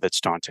supercomputer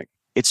that's daunting.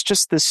 It's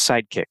just this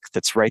sidekick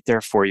that's right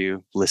there for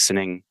you,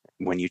 listening.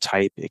 When you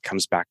type, it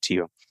comes back to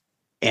you.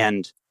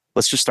 And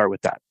let's just start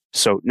with that.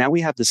 So now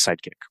we have this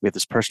sidekick. We have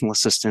this personal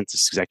assistant,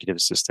 this executive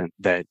assistant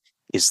that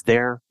is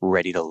there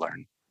ready to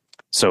learn.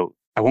 So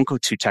I won't go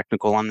too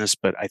technical on this,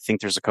 but I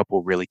think there's a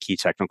couple really key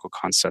technical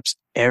concepts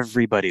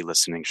everybody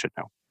listening should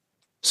know.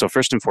 So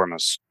first and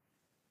foremost,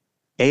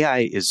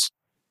 AI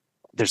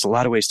there's a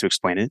lot of ways to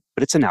explain it,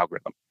 but it's an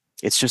algorithm.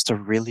 It's just a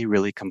really,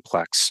 really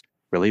complex,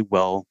 really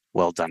well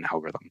done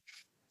algorithm.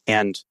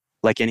 And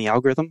like any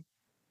algorithm,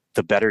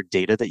 the better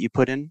data that you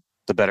put in,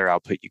 the better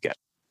output you get.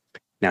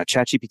 Now,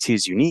 ChatGPT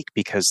is unique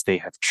because they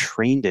have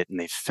trained it and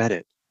they've fed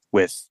it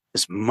with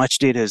as much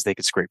data as they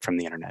could scrape from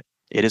the internet.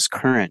 It is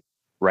current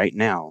right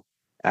now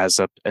as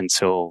up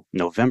until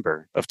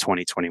November of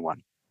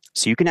 2021.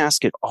 So you can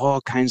ask it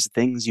all kinds of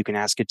things. You can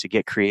ask it to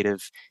get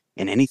creative,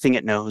 and anything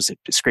it knows, it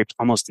scraped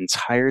almost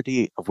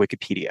entirety of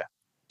Wikipedia.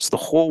 So the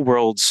whole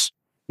world's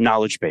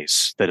knowledge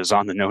base that is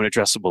on the known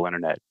addressable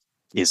internet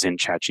is in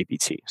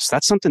ChatGPT. So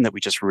that's something that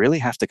we just really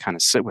have to kind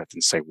of sit with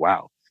and say,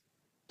 wow.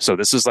 So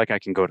this is like I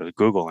can go to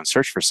Google and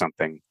search for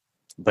something,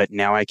 but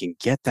now I can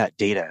get that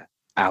data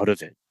out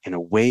of it in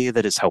a way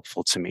that is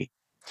helpful to me.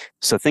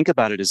 So think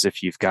about it as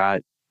if you've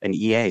got an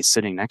EA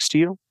sitting next to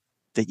you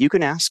that you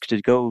can ask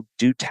to go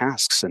do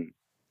tasks and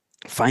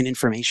find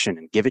information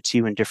and give it to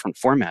you in different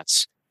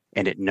formats,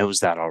 and it knows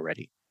that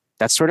already.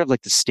 That's sort of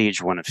like the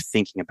stage one of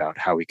thinking about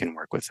how we can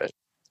work with it.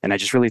 And I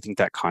just really think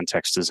that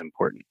context is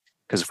important.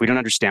 Because if we don't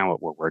understand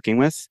what we're working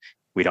with,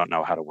 we don't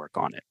know how to work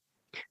on it.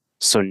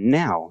 So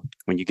now,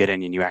 when you get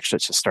in and you actually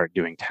just start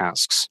doing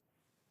tasks,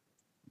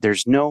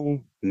 there's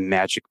no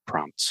magic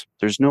prompts.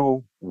 There's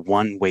no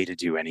one way to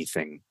do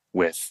anything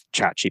with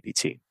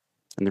ChatGPT.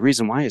 And the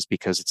reason why is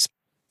because it's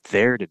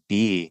there to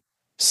be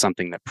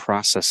something that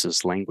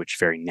processes language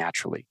very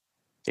naturally.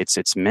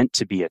 It's meant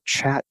to be a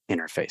chat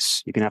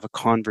interface. You can have a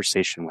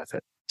conversation with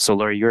it. So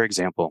Lori, your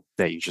example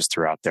that you just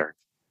threw out there,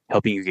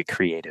 helping you get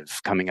creative,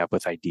 coming up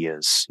with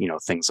ideas,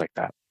 things like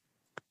that.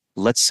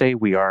 Let's say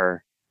we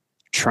are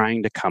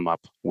trying to come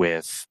up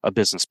with a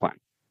business plan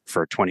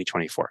for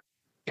 2024,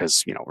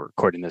 because, we're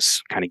recording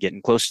this kind of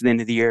getting close to the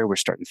end of the year. We're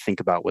starting to think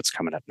about what's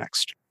coming up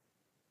next.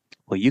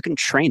 Well, you can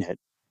train it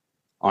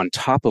on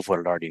top of what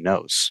it already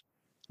knows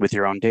with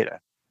your own data.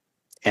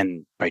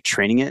 And by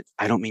training it,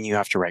 I don't mean you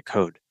have to write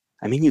code.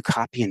 I mean, you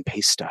copy and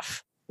paste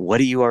stuff. What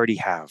do you already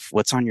have?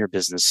 What's on your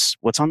business?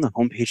 What's on the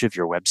homepage of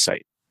your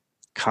website?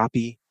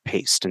 Copy,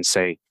 paste, and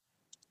say,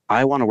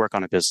 I want to work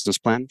on a business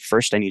plan.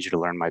 First, I need you to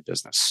learn my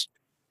business.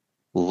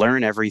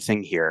 Learn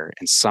everything here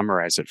and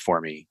summarize it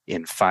for me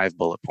in 5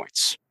 bullet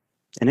points.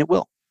 And it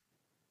will.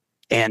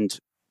 And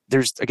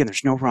there's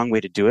no wrong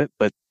way to do it,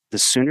 but the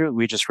sooner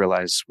we just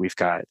realize we've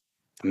got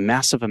a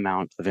massive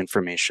amount of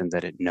information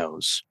that it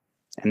knows,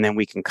 and then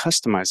we can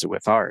customize it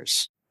with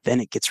ours, then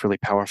it gets really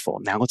powerful.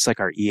 Now it's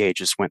like our EA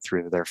just went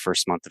through their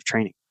first month of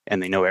training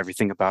and they know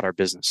everything about our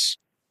business.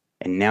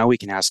 And now we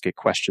can ask it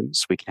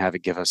questions. We can have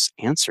it give us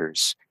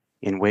answers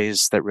in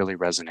ways that really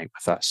resonate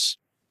with us.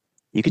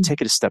 You can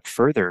take it a step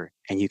further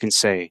and you can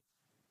say,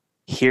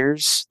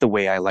 here's the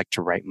way I like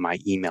to write my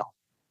email.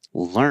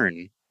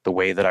 Learn the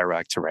way that I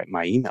like to write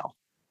my email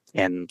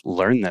and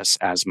learn this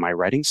as my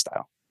writing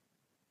style.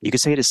 You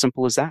could say it as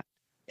simple as that.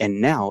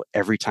 And now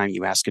every time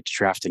you ask it to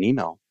draft an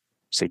email,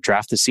 say,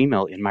 draft this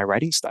email in my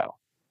writing style.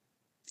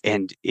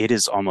 And it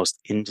is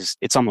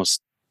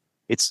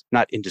it's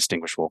not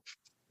indistinguishable.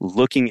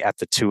 Looking at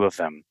the two of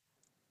them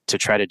to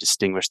try to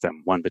distinguish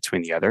them one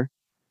between the other,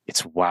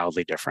 it's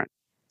wildly different.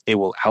 It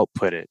will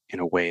output it in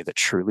a way that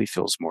truly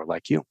feels more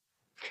like you.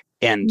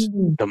 And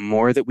the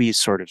more that we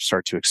sort of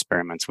start to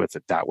experiment with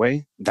it that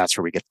way, that's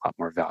where we get a lot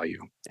more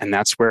value. And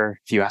that's where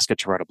if you ask it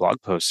to write a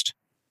blog post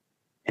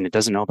and it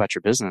doesn't know about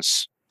your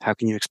business, how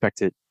can you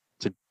expect it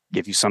to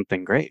give you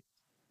something great?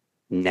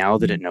 Now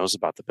that it knows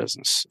about the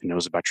business, it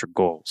knows about your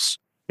goals,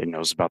 it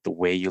knows about the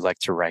way you like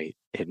to write,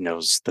 it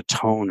knows the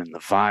tone and the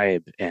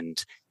vibe,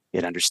 and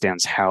it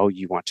understands how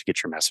you want to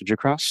get your message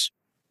across,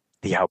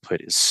 the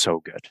output is so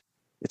good.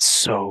 It's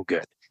so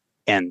good.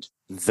 And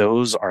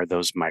those are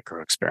those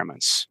micro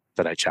experiments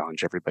that I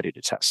challenge everybody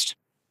to test.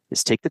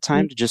 Is take the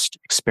time to just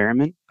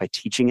experiment by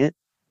teaching it,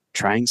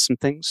 trying some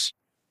things.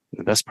 And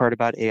the best part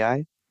about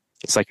AI,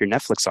 it's like your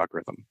Netflix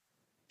algorithm.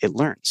 It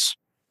learns.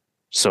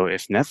 So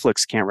if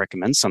Netflix can't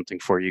recommend something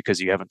for you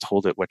because you haven't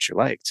told it what you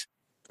liked,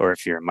 or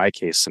if you're in my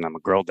case and I'm a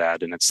girl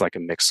dad and it's like a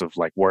mix of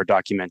like war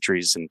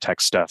documentaries and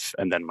tech stuff,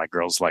 and then my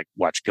girls like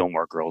watch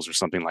Gilmore Girls or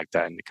something like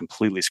that, and it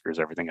completely screws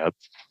everything up.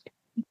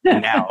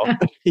 Now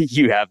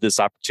you have this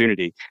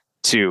opportunity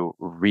to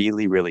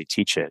really, really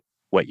teach it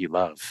what you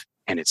love,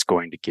 and it's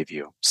going to give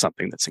you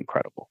something that's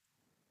incredible.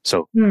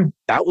 So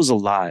that was a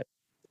lot,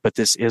 but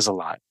this is a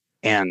lot.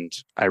 And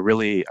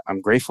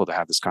I'm grateful to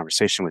have this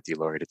conversation with you,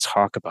 Lori, to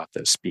talk about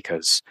this,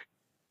 because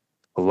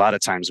a lot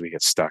of times we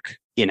get stuck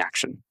in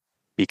action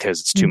because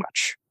it's too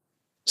much.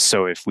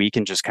 So if we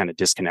can just kind of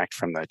disconnect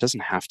from that, it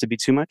doesn't have to be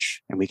too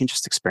much, and we can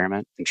just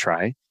experiment and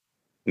try,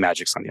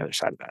 magic's on the other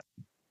side of that.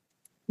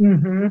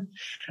 Mm-hmm.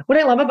 What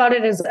I love about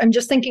it is I'm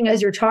just thinking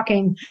as you're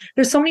talking,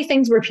 there's so many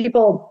things where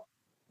people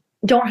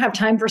don't have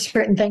time for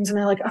certain things. And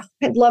they're like, oh,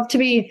 I'd love to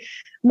be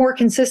more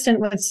consistent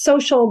with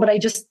social, but I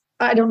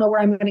don't know where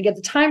I'm going to get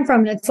the time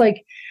from. And it's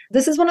like,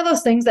 this is one of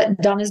those things that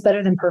done is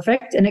better than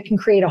perfect. And it can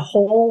create a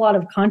whole lot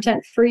of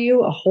content for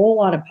you, a whole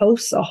lot of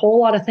posts, a whole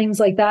lot of things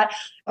like that.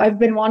 I've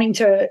been wanting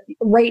to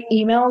write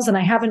emails and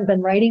I haven't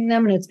been writing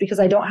them. And it's because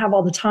I don't have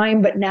all the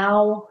time. But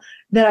now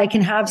that I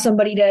can have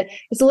somebody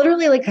it's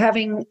literally like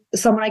having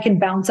someone I can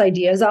bounce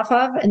ideas off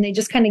of, and they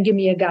just kind of give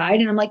me a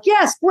guide. And I'm like,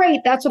 yes, great.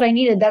 That's what I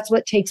needed. That's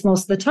what takes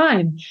most of the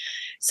time.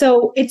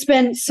 So it's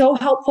been so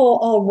helpful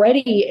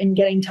already in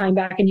getting time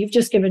back. And you've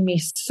just given me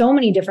so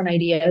many different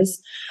ideas.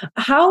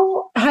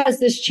 How has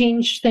this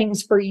changed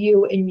things for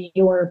you in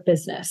your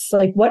business?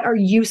 Like, what are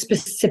you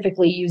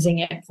specifically using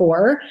it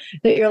for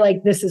that you're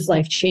like, this is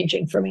life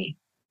changing for me?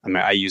 I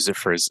mean, I use it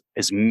for as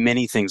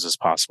many things as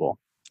possible.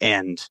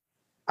 And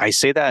I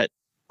say that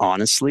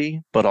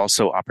honestly, but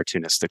also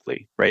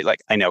opportunistically, right?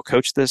 Like, I now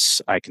coach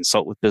this, I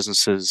consult with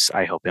businesses,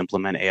 I help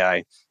implement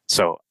AI.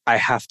 So I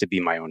have to be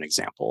my own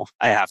example.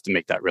 I have to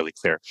make that really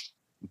clear.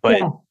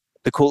 But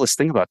the coolest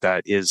thing about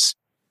that is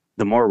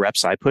the more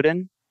reps I put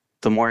in,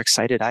 the more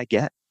excited I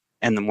get.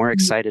 And the more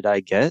excited I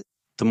get,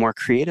 the more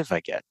creative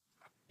I get.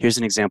 Here's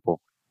an example.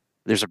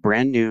 There's a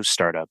brand new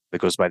startup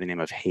that goes by the name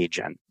of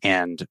HeyGen,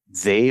 and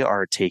they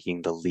are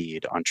taking the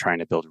lead on trying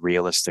to build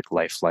realistic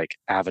lifelike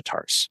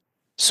avatars.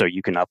 So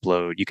you can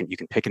upload, you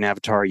can pick an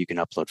avatar, you can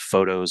upload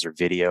photos or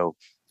video,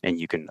 and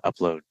you can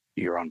upload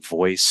your own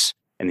voice,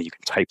 and then you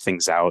can type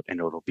things out and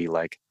it'll be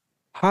like,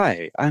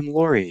 hi, I'm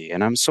Lori,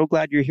 and I'm so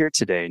glad you're here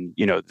today. And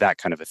that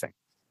kind of a thing.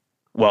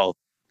 Well,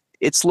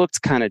 it's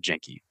looked kind of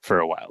janky for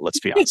a while. Let's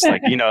be honest.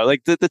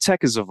 The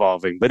tech is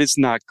evolving, but it's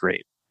not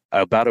great.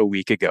 About a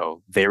week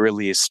ago, they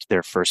released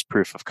their first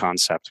proof of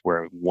concept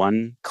where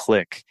one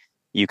click,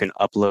 you can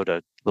upload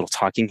a little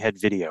talking head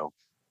video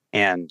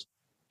and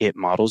it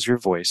models your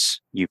voice.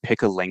 You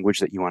pick a language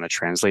that you want to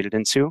translate it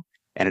into,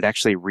 and it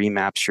actually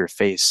remaps your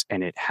face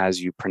and it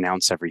has you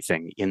pronounce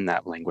everything in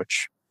that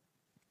language.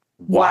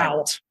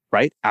 Wild,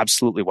 right?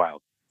 Absolutely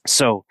wild.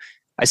 So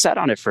I sat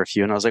on it for a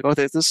few and I was like, oh,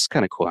 this is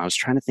kind of cool. I was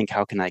trying to think,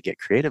 how can I get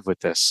creative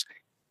with this?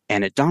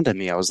 And it dawned on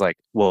me, I was like,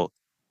 well,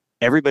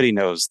 everybody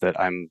knows that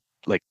I'm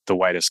like the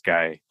whitest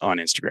guy on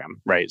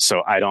Instagram, right?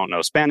 So I don't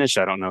know Spanish.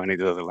 I don't know any of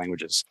the other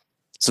languages.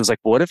 So it's like,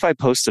 what if I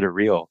posted a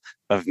reel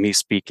of me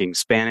speaking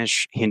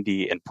Spanish,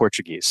 Hindi, and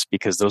Portuguese?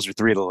 Because those are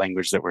three of the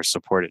languages that were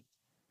supported.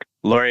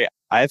 Lori,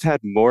 I've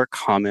had more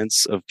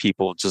comments of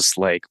people just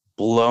like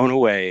blown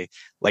away,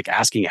 like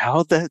asking,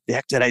 how the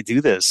heck did I do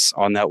this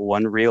on that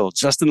one reel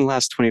just in the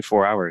last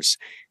 24 hours?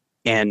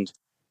 And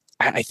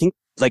I think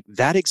like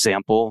that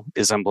example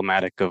is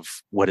emblematic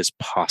of what is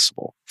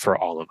possible for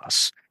all of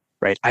us,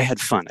 right? I had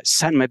fun. I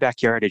sat in my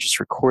backyard. I just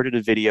recorded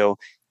a video.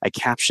 I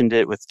captioned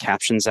it with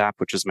Captions app,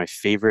 which is my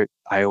favorite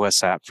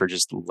iOS app for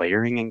just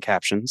layering in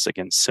captions.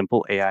 Again,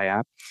 simple AI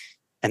app.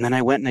 And then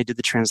I went and I did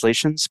the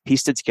translations,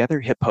 pieced it together,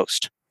 hit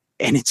post.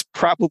 And it's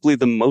probably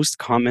the most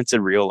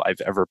commented reel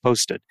I've ever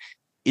posted.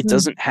 It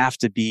doesn't have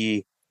to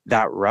be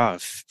that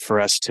rough for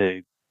us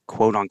to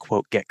quote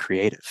unquote get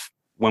creative.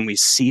 When we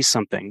see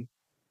something,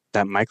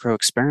 that micro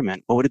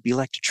experiment, what would it be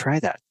like to try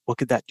that? What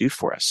could that do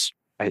for us?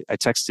 I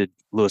texted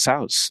Lewis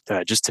Howes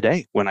just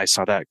today when I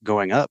saw that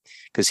going up,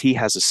 because he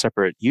has a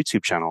separate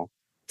YouTube channel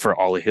for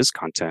all of his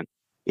content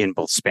in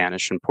both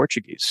Spanish and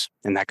Portuguese.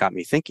 And that got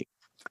me thinking.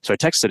 So I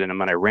texted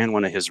him and I ran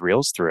one of his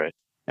reels through it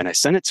and I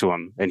sent it to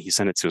him and he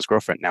sent it to his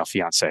girlfriend, now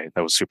fiance.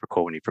 That was super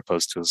cool when he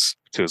proposed to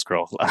his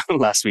girl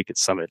last week at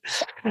Summit.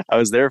 I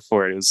was there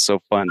for it. It was so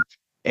fun.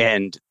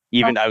 And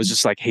even I was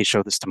just like, hey,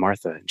 show this to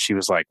Martha. And she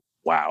was like,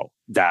 wow,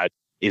 that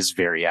is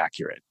very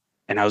accurate.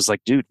 And I was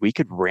like, dude, we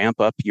could ramp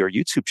up your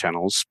YouTube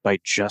channels by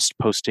just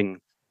posting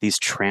these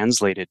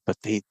translated, but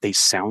they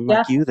sound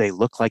like you, they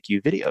look like you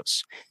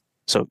videos.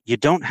 So you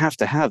don't have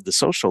to have the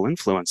social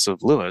influence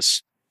of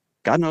Lewis.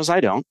 God knows I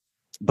don't.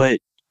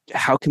 But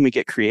how can we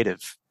get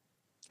creative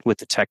with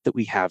the tech that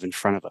we have in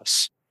front of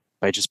us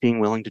by just being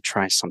willing to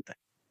try something?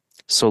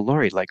 So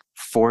Lori, like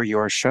for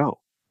your show,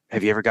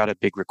 have you ever got a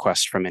big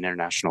request from an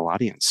international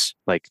audience?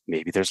 Like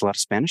maybe there's a lot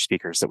of Spanish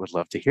speakers that would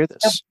love to hear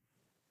this. Yep.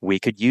 We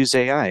could use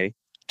AI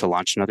to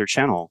launch another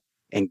channel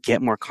and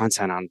get more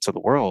content onto the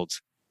world.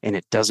 And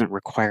it doesn't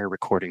require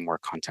recording more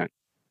content.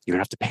 You don't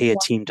have to pay a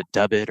team to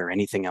dub it or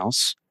anything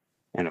else.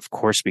 And of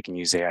course, we can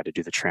use AI to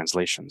do the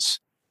translations.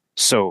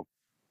 So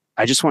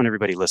I just want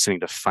everybody listening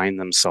to find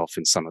themselves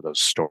in some of those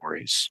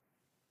stories.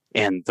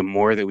 And the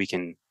more that we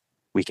can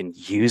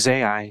use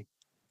AI,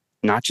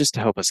 not just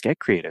to help us get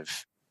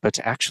creative, but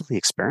to actually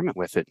experiment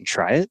with it and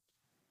try it,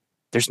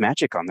 there's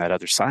magic on that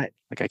other side.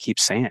 Like I keep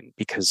saying,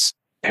 because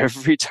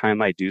every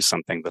time I do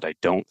something that I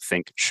don't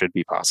think should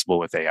be possible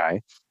with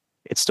AI,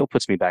 it still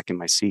puts me back in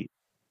my seat.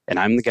 And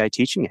I'm the guy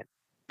teaching it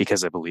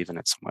because I believe in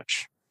it so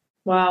much.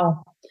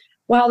 Wow.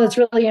 Wow, that's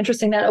really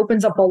interesting. That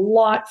opens up a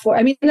lot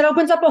that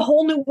opens up a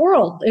whole new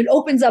world. It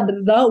opens up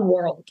the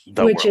world,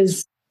 which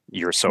is,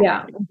 you're so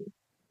right.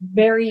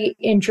 Very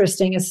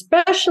interesting,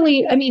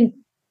 especially,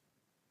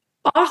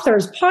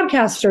 authors,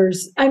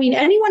 podcasters,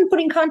 anyone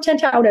putting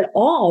content out at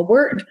all.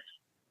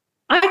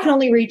 I can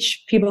only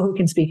reach people who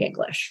can speak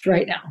English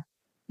right now.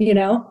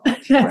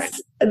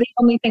 That's the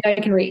only thing I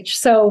can reach.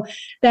 So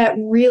that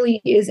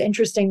really is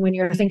interesting when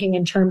you're thinking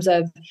in terms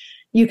of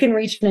you can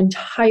reach an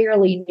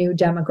entirely new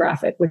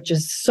demographic, which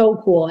is so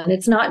cool. And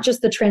it's not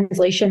just the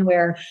translation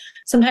where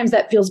sometimes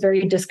that feels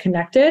very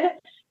disconnected.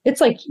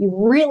 It's like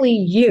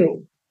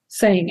you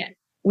saying it,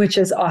 which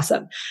is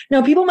awesome.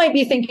 Now, people might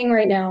be thinking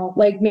right now,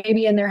 like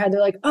maybe in their head, they're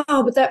like,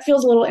 oh, but that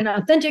feels a little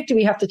inauthentic. Do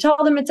we have to tell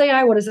them it's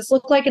AI? What does this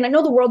look like? And I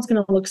know the world's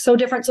going to look so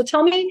different. So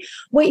tell me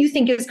what you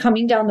think is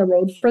coming down the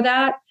road for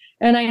that.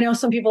 And I know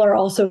some people are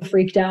also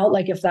freaked out.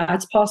 Like if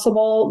that's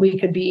possible, we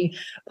could be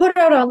put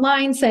out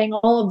online saying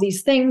all of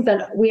these things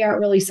that we aren't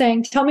really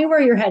saying. Tell me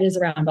where your head is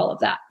around all of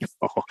that.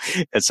 Oh,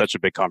 it's such a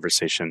big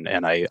conversation.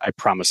 And I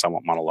promise I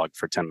won't monologue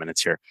for 10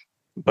 minutes here.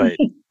 But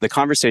the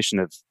conversation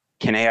of,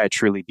 can AI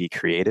truly be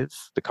creative?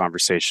 The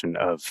conversation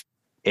of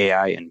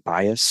AI and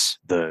bias,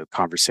 the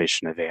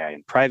conversation of AI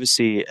and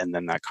privacy, and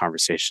then that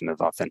conversation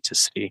of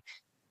authenticity,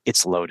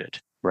 it's loaded,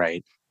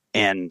 right?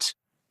 And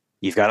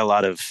you've got a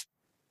lot of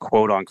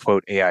quote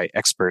unquote AI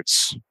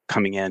experts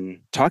coming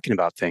in talking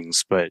about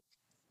things, but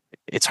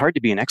it's hard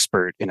to be an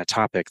expert in a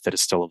topic that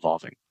is still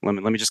evolving. Let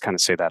me just kind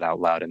of say that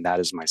out loud. And that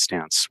is my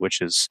stance, which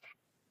is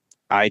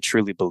I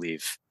truly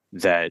believe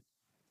that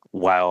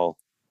while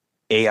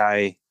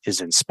AI is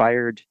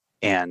inspired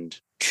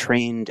and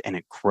trained and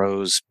it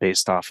grows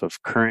based off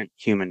of current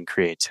human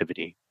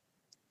creativity,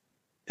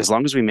 as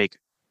long as we make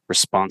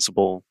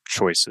responsible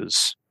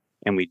choices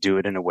and we do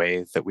it in a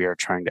way that we are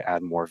trying to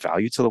add more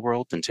value to the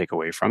world than take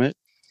away from it,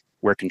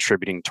 we're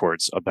contributing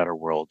towards a better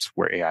world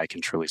where AI can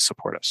truly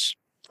support us.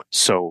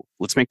 So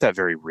let's make that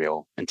very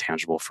real and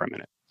tangible for a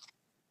minute.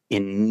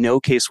 In no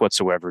case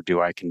whatsoever do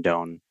I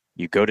condone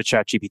you go to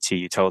ChatGPT,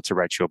 you tell it to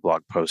write you a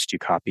blog post, you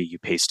copy, you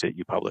paste it,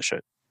 you publish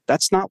it.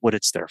 That's not what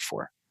it's there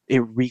for.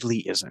 It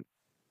really isn't.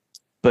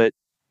 But,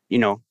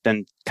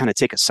 then kind of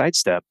take a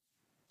sidestep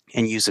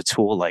and use a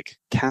tool like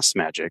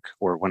CastMagic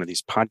or one of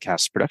these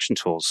podcast production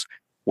tools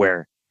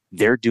where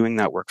they're doing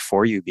that work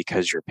for you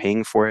because you're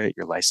paying for it,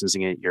 you're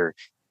licensing it, you're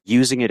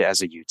using it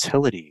as a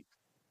utility.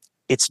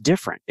 It's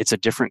different. It's a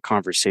different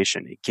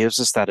conversation. It gives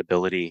us that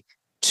ability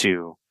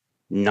to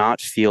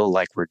not feel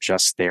like we're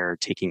just there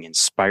taking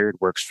inspired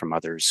works from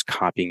others,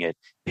 copying it,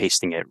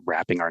 pasting it,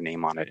 wrapping our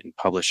name on it, and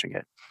publishing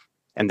it.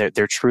 And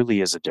there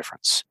truly is a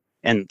difference.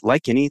 And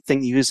like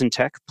anything you use in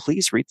tech,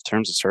 please read the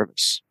terms of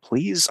service.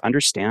 Please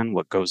understand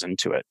what goes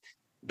into it.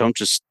 Don't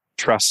just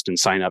trust and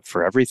sign up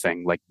for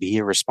everything. Like, be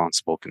a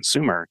responsible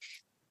consumer,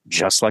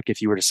 just like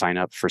if you were to sign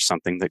up for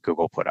something that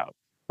Google put out,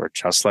 or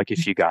just like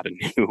if you got a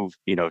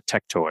new,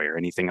 tech toy or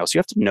anything else. You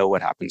have to know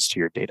what happens to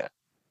your data.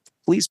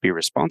 Please be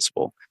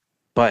responsible.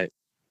 But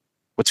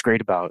what's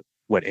great about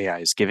what AI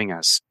is giving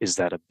us is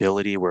that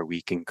ability where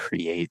we can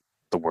create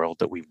the world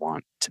that we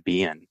want to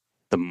be in.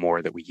 The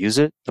more that we use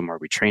it, the more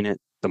we train it,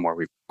 the more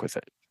we work with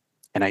it.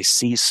 And I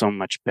see so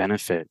much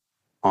benefit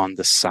on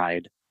the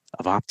side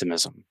of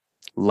optimism,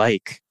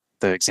 like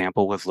the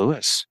example with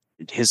Lewis.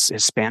 His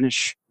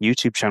Spanish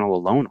YouTube channel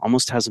alone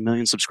almost has 1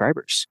 million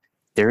subscribers.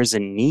 There is a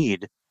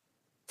need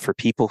for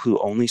people who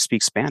only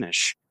speak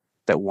Spanish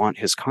that want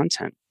his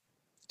content.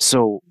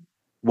 So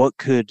what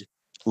could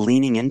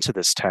leaning into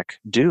this tech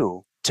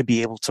do to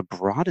be able to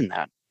broaden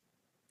that?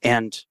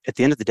 And at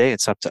the end of the day,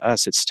 it's up to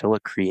us. It's still a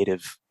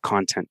creative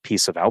content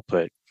piece of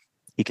output.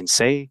 He can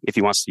say if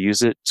he wants to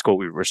use it, it's cool,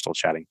 we're still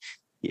chatting.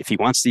 If he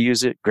wants to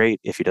use it, great.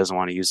 If he doesn't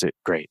want to use it,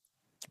 great.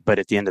 But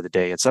at the end of the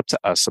day, it's up to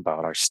us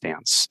about our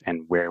stance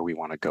and where we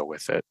want to go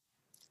with it.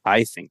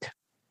 I think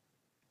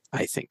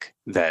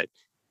that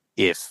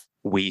if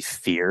we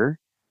fear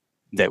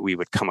that we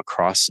would come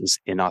across as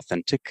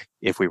inauthentic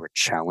if we were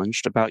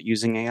challenged about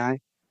using AI,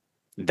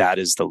 that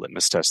is the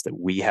litmus test that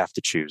we have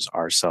to choose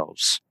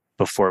ourselves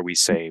before we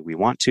say we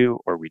want to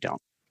or we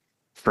don't.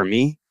 For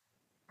me,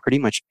 pretty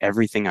much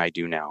everything I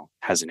do now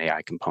has an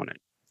AI component,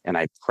 and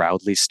I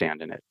proudly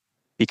stand in it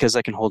because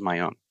I can hold my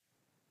own.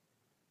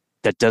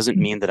 That doesn't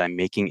mean that I'm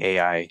making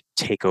AI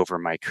take over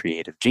my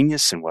creative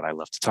genius and what I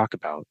love to talk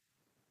about,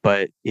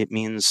 but it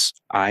means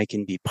I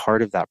can be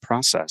part of that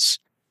process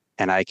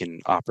and I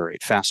can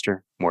operate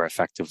faster, more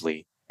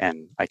effectively,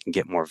 and I can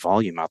get more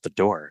volume out the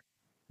door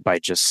by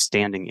just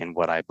standing in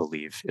what I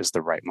believe is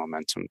the right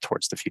momentum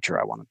towards the future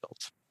I want to build.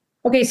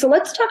 Okay, so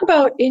let's talk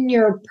about in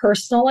your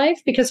personal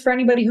life, because for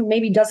anybody who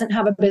maybe doesn't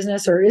have a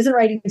business or isn't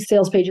writing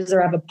sales pages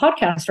or have a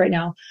podcast right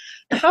now,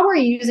 how are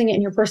you using it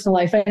in your personal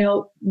life? I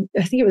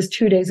think it was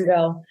 2 days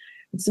ago.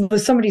 It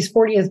was somebody's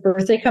 40th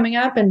birthday coming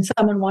up, and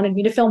someone wanted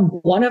me to film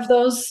one of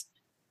those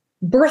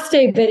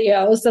birthday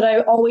videos that I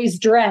always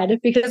dread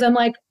because I'm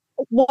like,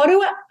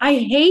 I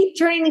hate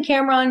turning the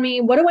camera on me.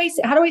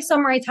 How do I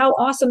summarize how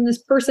awesome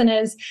this person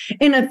is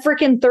in a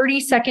freaking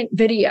 30-second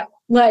video?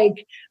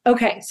 Like,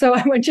 okay, so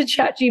I went to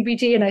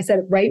ChatGPT and I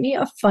said, write me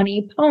a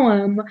funny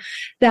poem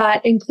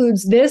that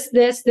includes this,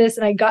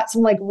 and I got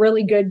some like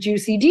really good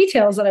juicy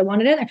details that I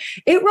wanted in there.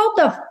 It wrote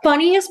the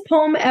funniest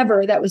poem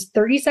ever that was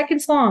 30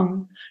 seconds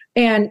long.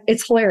 And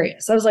it's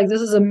hilarious. I was like,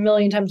 this is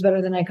 1,000,000 times better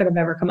than I could have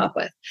ever come up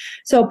with.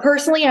 So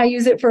personally, I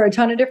use it for a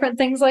ton of different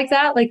things like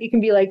that. Like it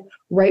can be like,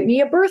 write me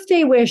a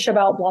birthday wish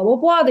about blah, blah,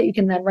 blah that you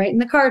can then write in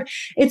the card.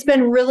 It's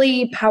been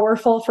really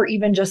powerful for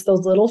even just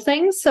those little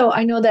things. So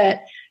I know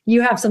that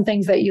you have some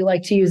things that you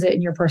like to use it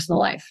in your personal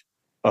life.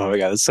 Oh my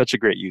God, that's such a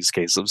great use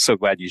case. I'm so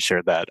glad you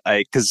shared that.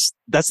 Because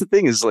that's the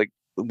thing is like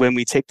when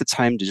we take the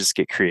time to just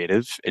get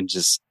creative and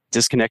just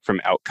disconnect from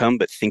outcome,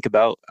 but think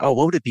about, what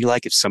would it be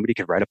like if somebody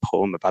could write a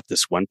poem about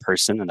this one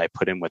person and I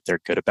put in what they're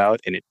good about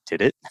and it did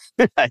it?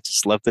 I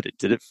just love that it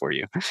did it for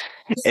you.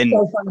 It's and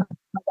so fun. Oh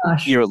my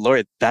gosh.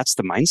 Laura, that's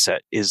the mindset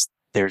is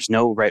there's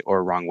no right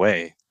or wrong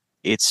way.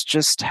 It's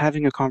just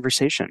having a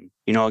conversation.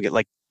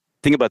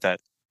 Think about that.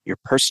 Your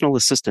personal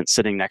assistant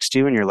sitting next to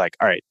you and you're like,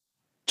 all right,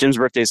 Jim's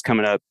birthday is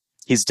coming up.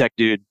 He's a tech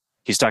dude.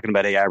 He's talking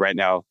about AI right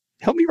now.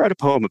 Help me write a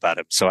poem about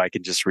him so I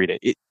can just read it.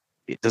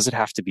 It doesn't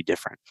have to be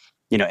different.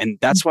 And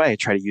that's why I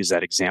try to use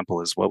that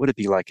example is what would it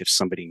be like if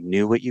somebody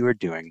knew what you were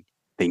doing,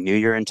 they knew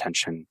your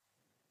intention,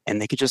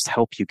 and they could just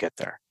help you get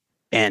there.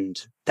 And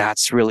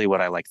that's really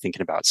what I like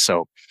thinking about.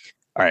 So,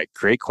 all right,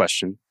 great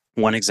question.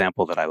 One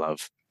example that I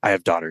love, I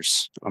have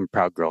daughters. I'm a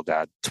proud girl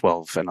dad,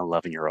 12 and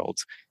 11-year-old.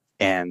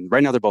 And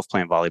right now they're both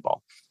playing volleyball.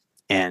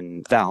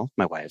 And Val,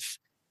 my wife,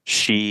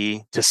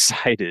 she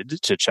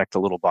decided to check the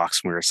little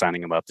box when we were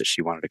signing them up that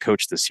she wanted to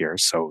coach this year.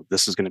 So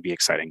this is going to be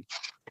exciting.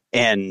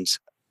 And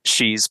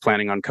she's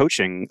planning on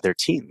coaching their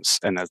teams.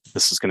 And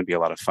this is going to be a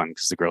lot of fun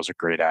because the girls are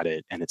great at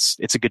it. And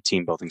it's a good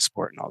team building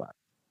sport and all that.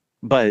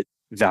 But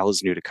Val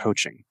is new to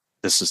coaching.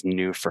 This is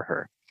new for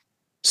her.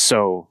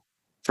 So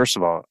first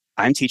of all,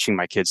 I'm teaching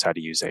my kids how to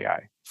use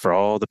AI. For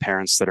all the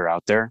parents that are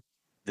out there,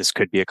 this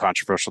could be a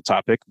controversial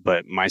topic,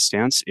 but my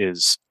stance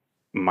is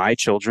my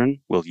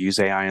children will use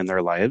AI in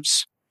their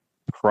lives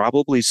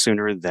probably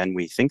sooner than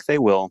we think they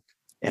will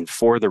and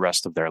for the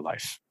rest of their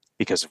life.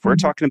 Because if we're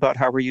talking about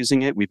how we're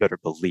using it, we better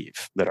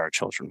believe that our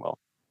children will.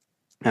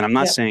 And I'm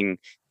not saying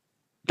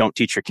don't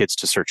teach your kids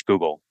to search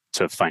Google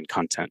to find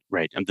content,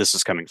 right? And this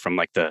is coming from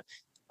like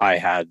I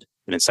had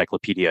an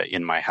encyclopedia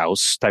in my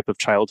house type of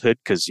childhood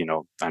because,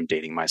 I'm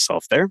dating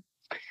myself there.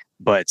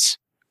 But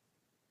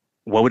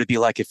what would it be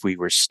like if we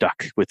were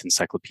stuck with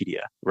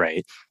encyclopedia,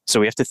 right? So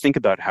we have to think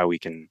about how we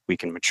can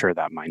mature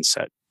that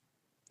mindset.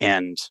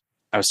 And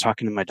I was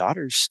talking to my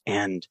daughters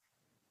and,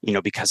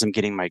 because I'm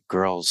getting my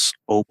girls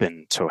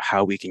open to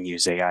how we can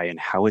use AI and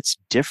how it's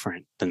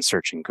different than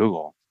searching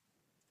Google,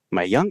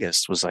 my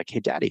youngest was like, hey,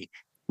 Daddy,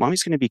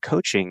 mommy's going to be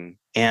coaching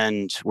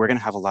and we're going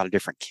to have a lot of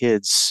different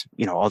kids.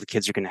 All the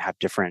kids are going to have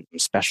different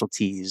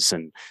specialties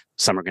and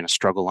some are going to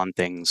struggle on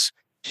things.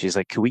 She's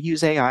like, can we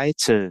use AI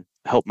to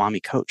help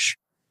mommy coach?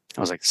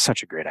 I was like,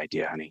 such a great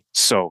idea, honey.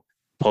 So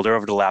pulled her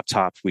over to the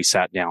laptop. We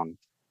sat down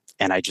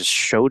and I just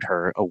showed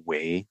her a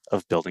way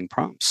of building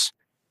prompts,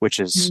 which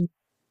is,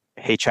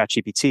 hey,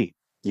 ChatGPT,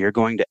 you're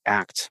going to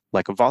act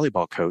like a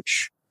volleyball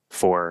coach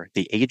for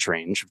the age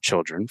range of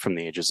children from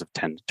the ages of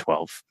 10 to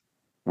 12.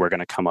 We're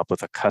going to come up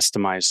with a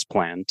customized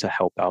plan to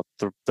help out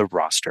the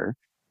roster.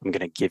 I'm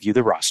going to give you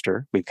the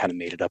roster. We kind of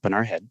made it up in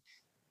our head.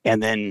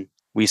 And then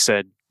we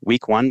said,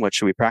 week 1, what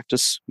should we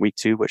practice? Week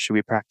 2, what should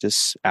we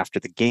practice? After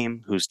the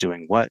game, who's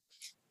doing what?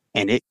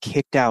 And it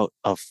kicked out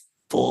a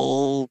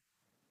full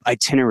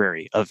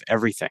itinerary of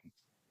everything.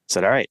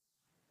 Said, all right,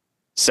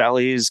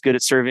 Sally's good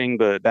at serving,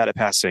 but bad at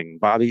passing.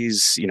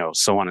 Bobby's,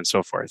 so on and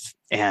so forth.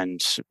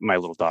 And my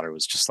little daughter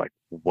was just like,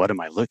 what am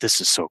I look? This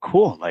is so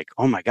cool. Like,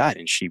 oh my God.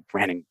 And she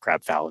ran and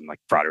grabbed Val and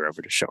brought her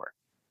over to show her.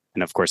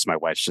 And of course, my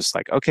wife's just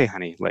like, okay,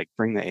 honey,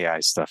 bring the AI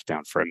stuff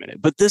down for a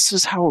minute. But this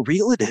is how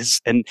real it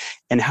is and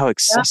how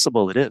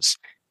accessible it is.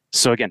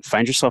 So again,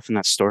 find yourself in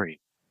that story.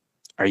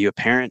 Are you a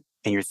parent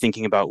and you're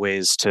thinking about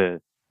ways to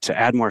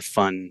add more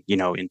fun,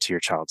 into your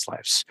child's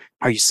lives?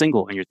 Are you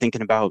single and you're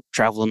thinking about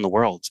traveling the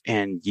world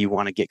and you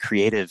want to get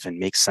creative and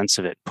make sense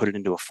of it, put it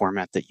into a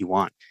format that you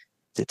want?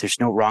 That there's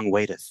no wrong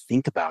way to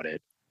think about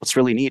it. What's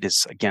really neat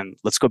is, again,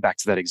 let's go back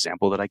to that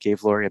example that I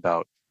gave Lori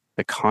about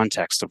the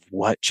context of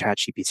what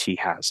ChatGPT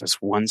has as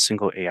one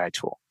single AI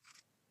tool.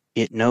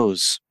 It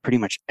knows pretty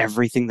much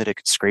everything that it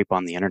could scrape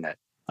on the internet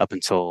up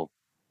until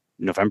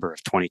November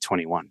of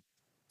 2021.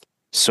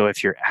 So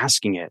if you're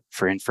asking it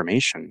for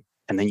information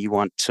and then you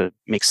want to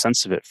make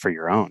sense of it for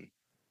your own,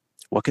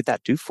 what could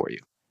that do for you?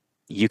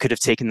 You could have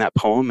taken that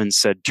poem and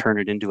said, turn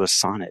it into a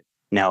sonnet.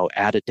 Now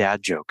add a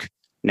dad joke.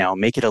 Now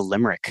make it a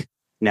limerick.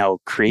 Now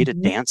create a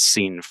dance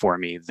scene for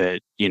me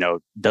that,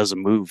 does a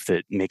move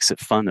that makes it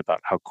fun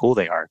about how cool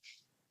they are.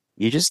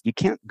 You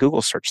can't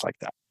Google search like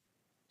that.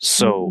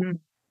 So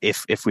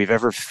if we've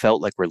ever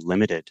felt like we're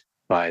limited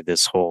by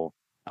this whole,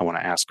 I want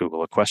to ask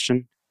Google a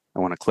question, I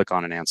want to click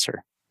on an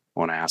answer. I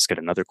want to ask it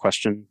another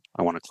question,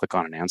 I want to click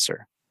on an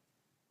answer.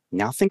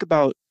 Now think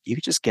about, you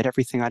could just get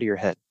everything out of your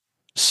head.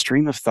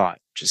 Stream of thought,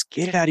 just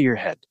get it out of your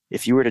head.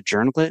 If you were to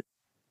journal it,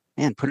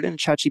 man, put it in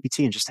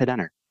ChatGPT and just hit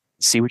enter.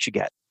 See what you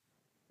get.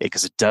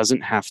 Because it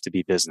doesn't have to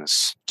be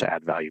business to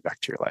add value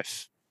back to your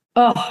life.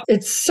 Oh,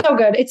 it's so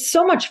good. It's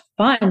so much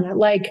fun,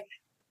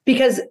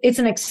 because it's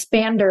an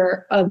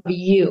expander of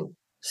you.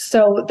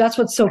 So that's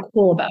what's so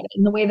cool about it.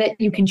 And the way that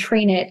you can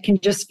train it can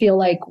just feel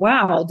like,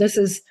 wow,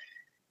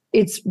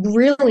 it's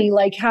really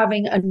like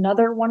having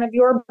another one of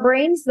your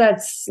brains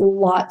that's a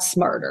lot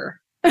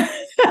smarter.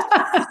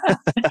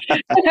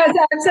 It has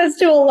access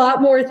to a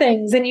lot more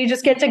things and you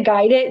just get to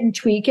guide it and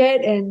tweak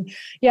it. And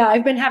yeah,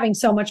 I've been having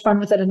so much fun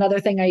with it. Another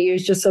thing I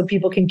use just so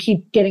people can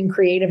keep getting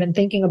creative and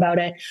thinking about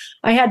it.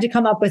 I had to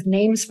come up with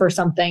names for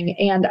something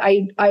and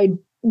I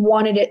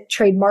wanted it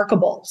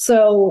trademarkable.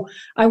 So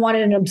I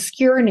wanted an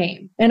obscure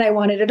name and I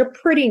wanted it a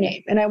pretty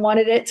name and I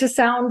wanted it to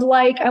sound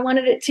like I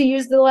wanted it to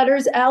use the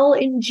letters L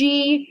and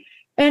G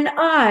and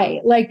I,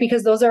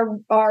 because those are,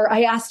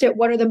 I asked it,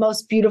 what are the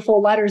most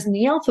beautiful letters in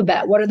the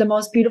alphabet? What are the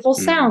most beautiful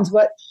sounds?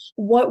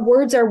 What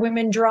words are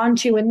women drawn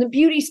to in the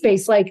beauty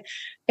space?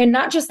 And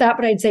not just that,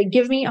 but I'd say,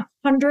 give me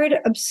 100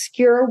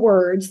 obscure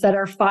words that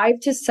are 5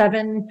 to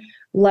 7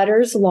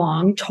 letters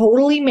long,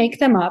 totally make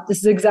them up. This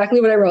is exactly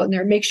what I wrote in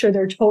there. Make sure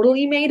they're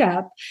totally made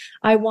up.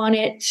 I want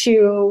it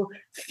to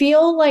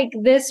feel like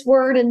this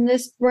word and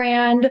this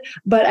brand,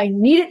 but I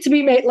need it to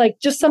be made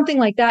just something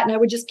like that. And I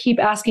would just keep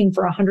asking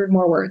for 100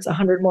 more words,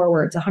 100 more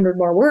words, 100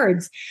 more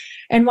words.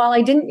 And while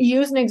I didn't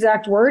use an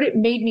exact word, it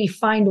made me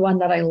find one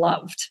that I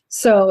loved.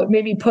 So it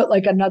made me put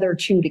another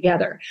 2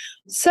 together.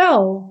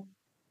 So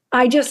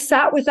I just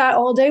sat with that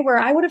all day where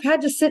I would have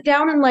had to sit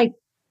down and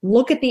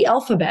look at the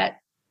alphabet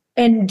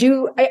and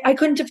I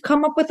couldn't have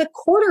come up with a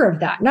quarter of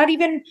that, not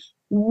even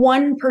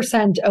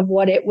 1% of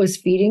what it was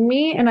feeding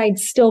me. And I'd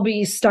still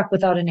be stuck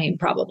without a name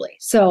probably.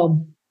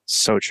 So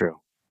true.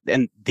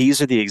 And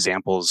these are the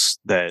examples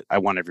that I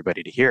want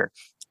everybody to hear.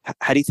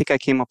 How do you think I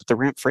came up with the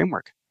RAMP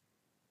framework?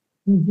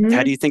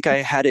 How do you think I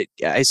had it?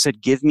 I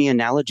said, give me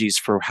analogies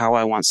for how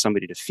I want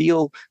somebody to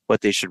feel,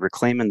 what they should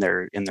reclaim in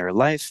their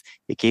life.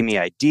 It gave me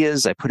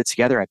ideas. I put it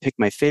together. I picked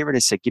my favorite. I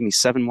said, give me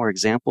 7 more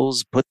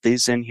examples. Put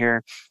these in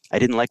here. I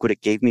didn't like what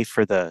it gave me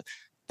for the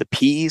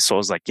P. So I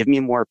was like, give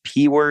me more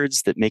P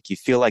words that make you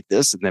feel like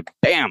this. And then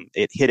bam,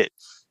 it hit it.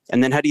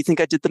 And then how do you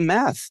think I did the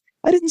math?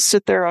 I didn't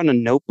sit there on a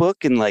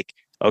notebook and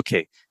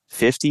okay,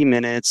 50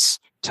 minutes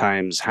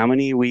times how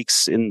many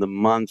weeks in the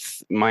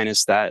month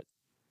minus that.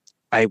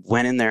 I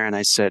went in there and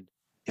I said,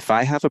 if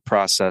I have a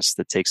process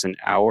that takes an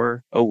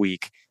hour a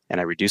week and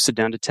I reduce it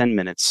down to 10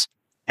 minutes,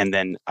 and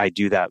then I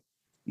do that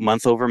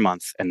month over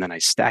month. And then I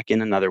stack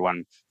in another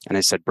one. And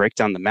I said, break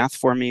down the math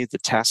for me, the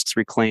tasks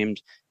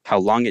reclaimed, how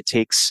long it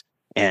takes,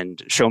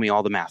 and show me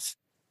all the math.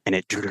 And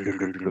it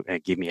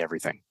gave me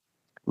everything.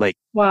 Like,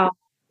 wow,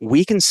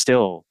 we can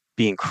still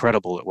be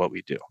incredible at what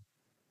we do,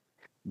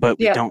 but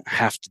we don't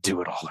have to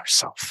do it all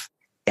ourselves.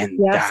 And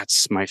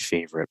that's my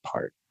favorite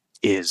part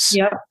is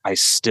I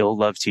still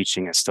love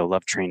teaching. I still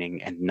love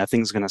training, and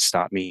nothing's going to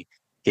stop me.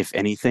 If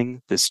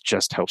anything, this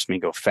just helps me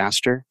go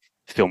faster,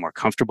 feel more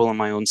comfortable in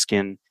my own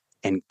skin,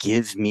 and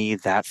give me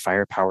that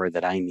firepower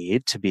that I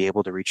need to be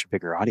able to reach a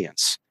bigger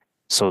audience.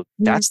 So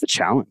that's the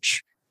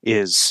challenge,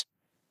 is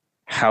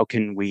how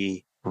can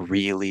we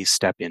really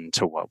step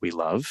into what we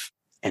love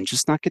and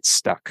just not get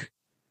stuck?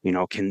 You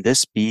know, can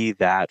this be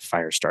that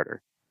fire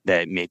starter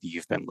that maybe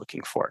you've been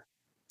looking for?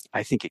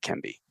 I think it can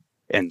be.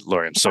 And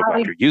Lori, I'm so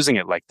glad you're using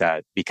it like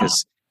that,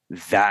 because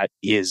that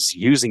is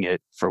using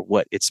it for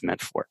what it's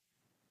meant for.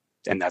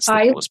 And that's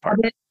the coolest part.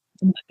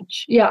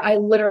 Yeah, I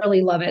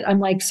literally love it. I'm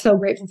like so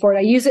grateful for it.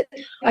 I use it.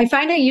 I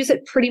find I use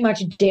it pretty much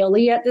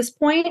daily at this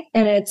point,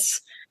 and it's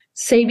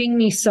saving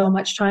me so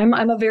much time.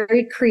 I'm a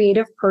very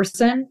creative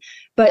person,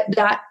 but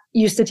that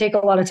used to take a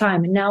lot of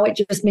time. And now it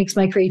just makes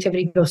my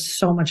creativity go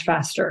so much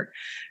faster.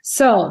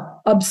 So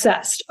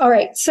obsessed. All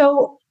right.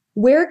 So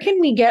where can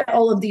we get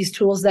all of these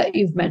tools that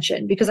you've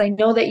mentioned? Because I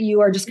know that you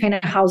are just kind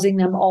of housing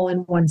them all in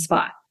one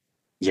spot.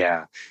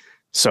 Yeah.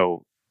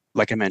 So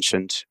like I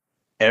mentioned,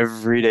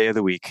 every day of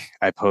the week,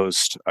 I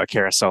post a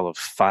carousel of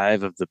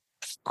 5 of the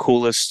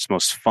coolest,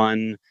 most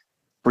fun,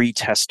 free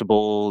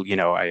testable. You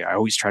know, I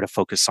always try to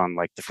focus on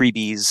like the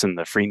freebies and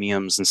the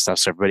freemiums and stuff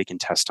so everybody can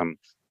test them,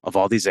 of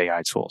all these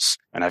AI tools.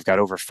 And I've got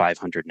over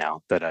 500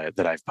 now that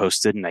I've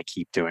posted, and I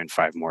keep doing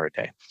 5 more a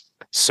day.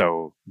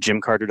 So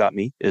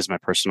jimcarter.me is my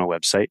personal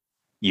website.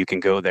 You can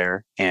go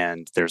there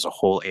and there's a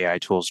whole AI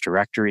tools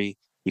directory.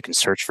 You can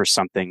search for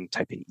something,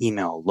 type in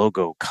email,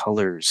 logo,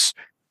 colors,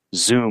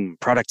 Zoom,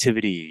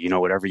 productivity, you know,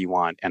 whatever you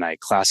want. And I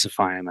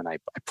classify them and I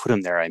put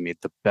them there. I made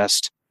the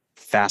best,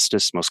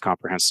 fastest, most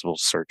comprehensible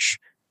search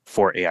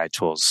for AI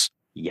tools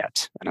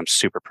yet. And I'm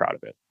super proud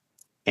of it.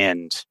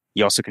 And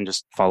you also can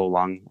just follow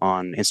along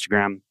on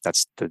Instagram.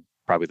 That's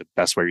probably the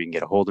best way you can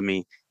get a hold of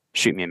me.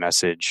 Shoot me a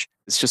message.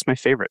 It's just my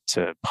favorite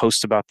to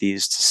post about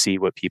these, to see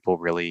what people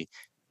really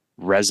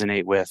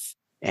resonate with.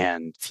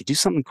 And if you do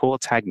something cool,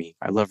 tag me.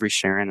 I love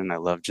resharing, and I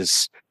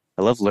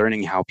love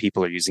learning how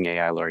people are using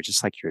AI, Lori,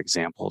 just like your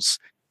examples.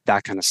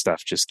 That kind of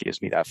stuff just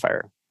gives me that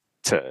fire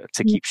to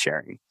keep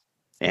sharing.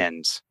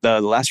 And the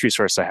last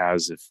resource I have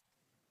is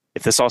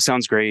if this all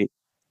sounds great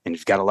and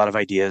you've got a lot of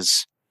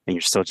ideas and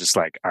you're still just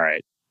like, all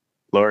right,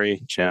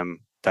 Lori, Jim,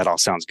 that all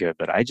sounds good,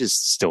 but I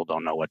just still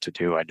don't know what to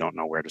do. I don't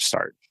know where to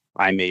start.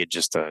 I made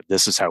just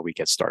this is how we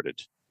get started.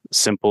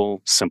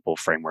 Simple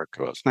framework.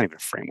 Well, it's not even a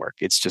framework.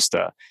 It's just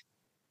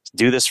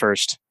do this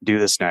first, do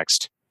this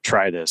next,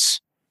 try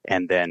this.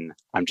 And then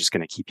I'm just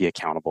going to keep you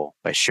accountable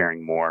by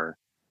sharing more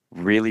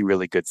really,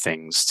 really good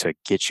things to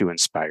get you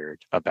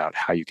inspired about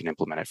how you can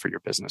implement it for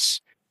your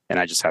business. And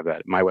I just have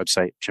that at my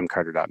website,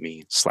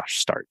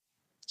 jimcarter.me/start.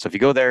 So if you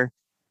go there,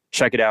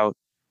 check it out,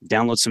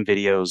 download some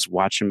videos,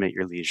 watch them at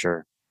your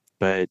leisure.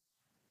 But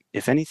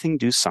if anything,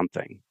 do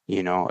something.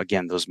 You know,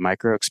 again, those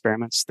micro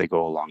experiments, they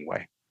go a long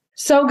way.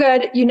 So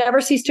good. You never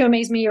cease to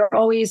amaze me. You're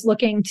always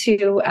looking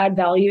to add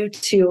value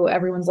to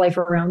everyone's life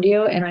around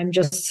you. And I'm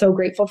just so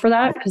grateful for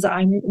that, because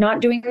I'm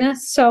not doing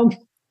this. So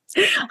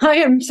I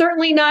am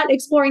certainly not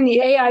exploring the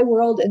AI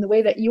world in the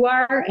way that you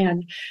are.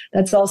 And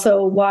that's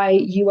also why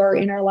you are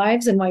in our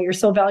lives and why you're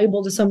so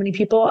valuable to so many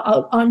people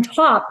on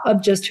top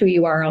of just who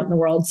you are out in the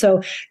world.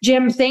 So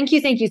Jim, thank you.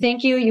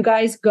 You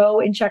guys go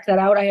and check that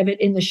out. I have it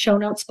in the show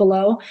notes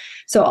below.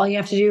 So all you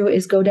have to do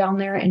is go down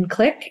there and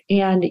click,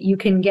 and you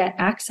can get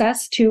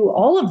access to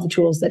all of the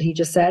tools that he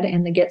just said,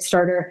 and the Get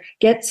Started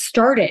Kit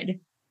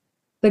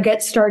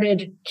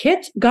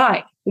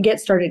Guide. The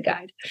Get Started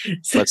Guide.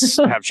 So, let's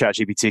have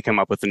ChatGPT come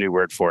up with a new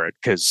word for it,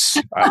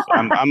 because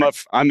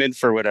I'm in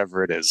for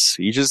whatever it is.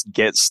 You just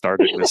get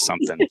started with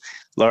something.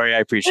 Lori, I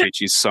appreciate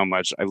you so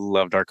much. I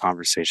loved our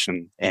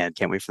conversation and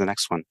can't wait for the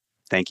next one.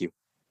 Thank you.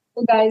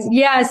 Guys,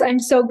 yes, I'm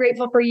so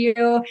grateful for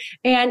you.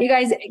 And you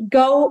guys,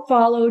 go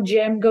follow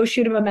Jim, go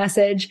shoot him a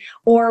message.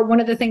 Or one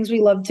of the things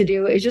we love to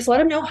do is just let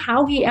him know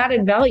how he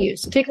added value.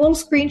 So take a little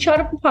screenshot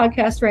of the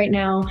podcast right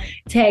now,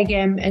 tag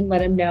him, and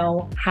let him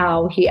know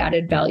how he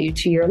added value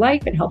to your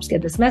life and helps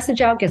get this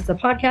message out, gets the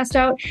podcast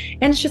out.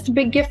 And it's just a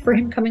big gift for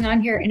him coming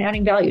on here and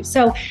adding value.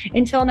 So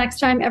until next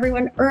time,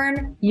 everyone,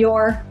 earn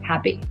your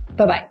happy.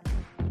 Bye-bye.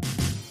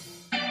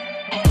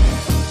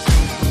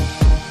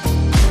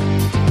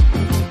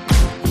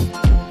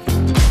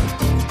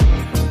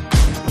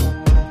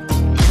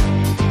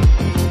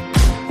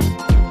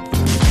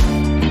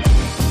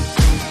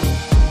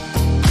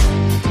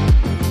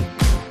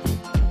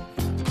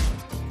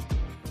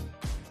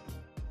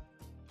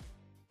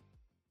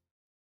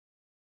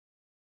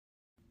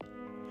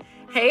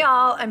 Hey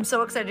all, I'm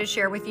so excited to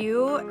share with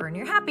you, Earn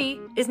Your Happy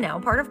is now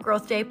part of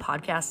Growth Day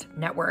Podcast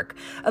Network.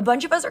 A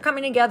bunch of us are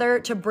coming together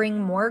to bring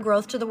more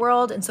growth to the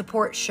world and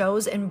support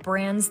shows and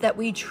brands that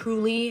we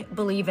truly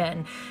believe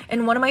in.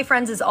 And one of my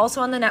friends is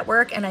also on the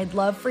network, and I'd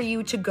love for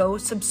you to go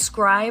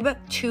subscribe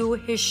to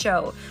his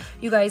show.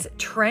 You guys,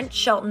 Trent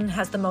Shelton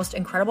has the most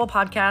incredible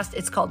podcast.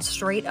 It's called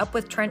Straight Up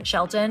with Trent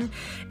Shelton,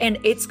 and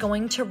it's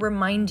going to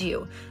remind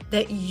you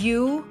that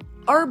you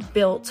are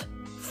built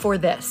for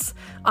this.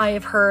 I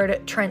have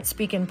heard Trent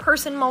speak in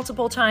person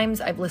multiple times.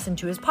 I've listened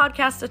to his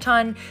podcast a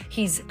ton.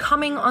 He's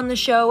coming on the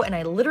show, and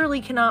I literally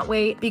cannot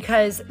wait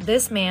because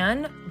this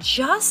man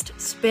just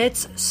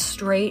spits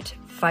straight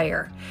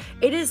fire.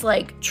 It is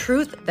like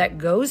truth that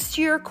goes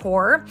to your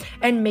core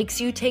and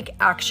makes you take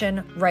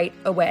action right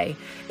away.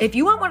 If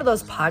you want one of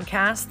those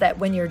podcasts that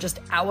when you're just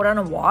out on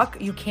a walk,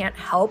 you can't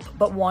help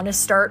but want to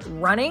start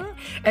running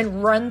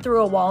and run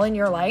through a wall in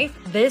your life,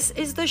 this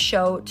is the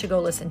show to go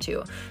listen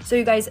to. So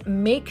you guys,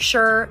 make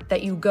sure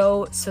that you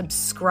go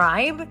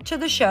subscribe to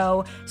the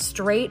show,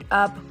 Straight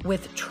Up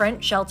with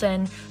Trent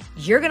Shelton.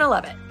 You're going to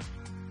love it.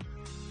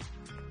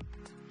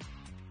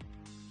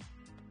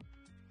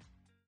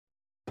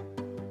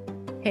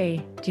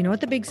 Hey, do you know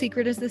what the big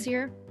secret is this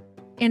year?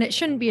 And it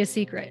shouldn't be a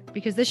secret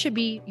because this should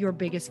be your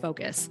biggest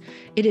focus.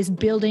 It is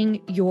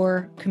building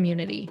your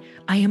community.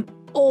 I am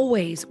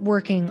always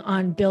working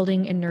on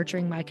building and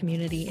nurturing my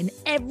community, and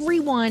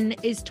everyone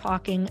is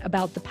talking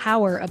about the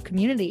power of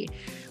community.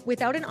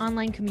 Without an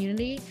online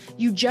community,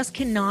 you just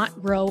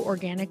cannot grow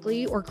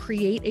organically or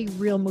create a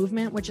real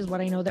movement, which is what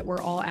I know that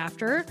we're all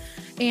after.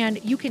 And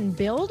you can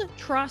build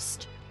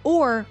trust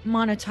or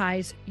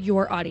monetize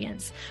your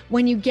audience.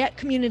 When you get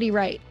community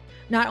right,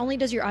 not only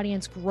does your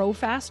audience grow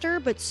faster,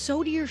 but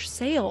so do your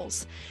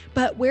sales.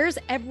 But where's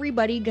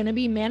everybody going to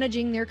be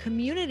managing their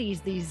communities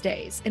these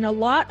days? And a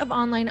lot of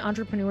online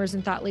entrepreneurs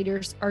and thought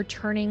leaders are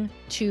turning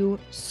to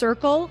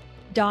Circle.so.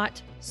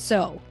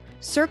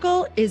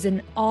 Circle is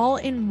an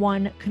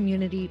all-in-one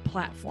community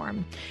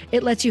platform.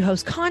 It lets you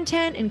host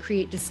content and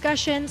create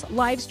discussions,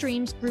 live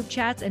streams, group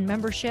chats, and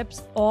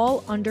memberships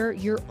all under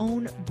your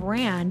own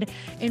brand.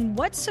 And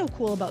what's so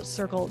cool about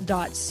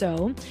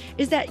Circle.so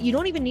is that you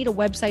don't even need a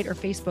website or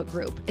Facebook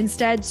group.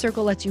 Instead,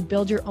 Circle lets you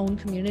build your own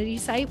community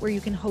site where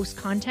you can host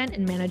content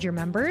and manage your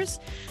members.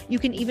 You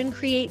can even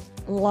create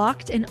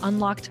locked and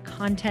unlocked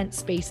content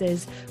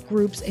spaces,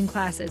 groups, and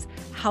classes.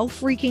 How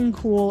freaking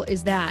cool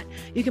is that?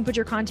 You can put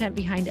your content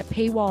behind a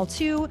paywall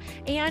too,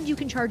 and you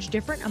can charge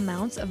different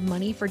amounts of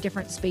money for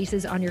different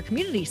spaces on your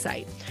community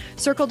site.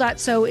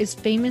 Circle.so is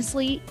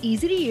famously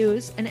easy to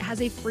use, and it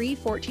has a free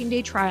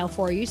 14-day trial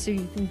for you, so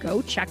you can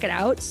go check it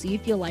out, see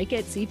if you like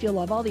it, see if you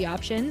love all the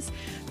options.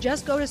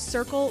 Just go to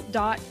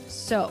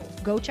Circle.so.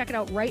 Go check it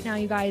out right now,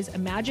 you guys.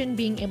 Imagine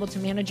being able to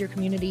manage your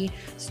community,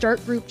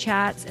 start group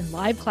chats and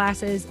live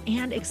classes,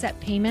 and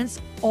accept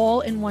payments all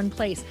in one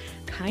place.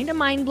 Kind of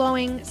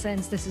mind-blowing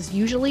since this is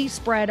usually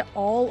spread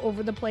all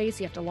over the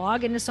place. You have to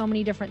log into so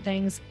many different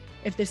things.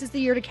 If this is the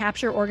year to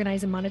capture,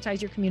 organize, and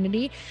monetize your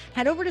community,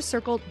 head over to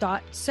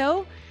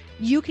Circle.so.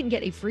 You can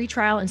get a free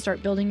trial and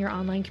start building your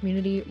online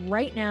community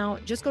right now.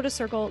 Just go to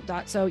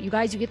Circle.so. You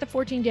guys, you get the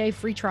 14-day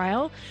free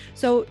trial.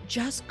 So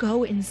just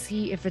go and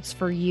see if it's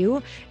for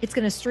you. It's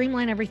going to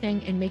streamline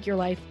everything and make your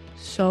life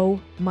so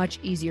much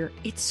easier.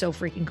 It's so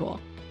freaking cool.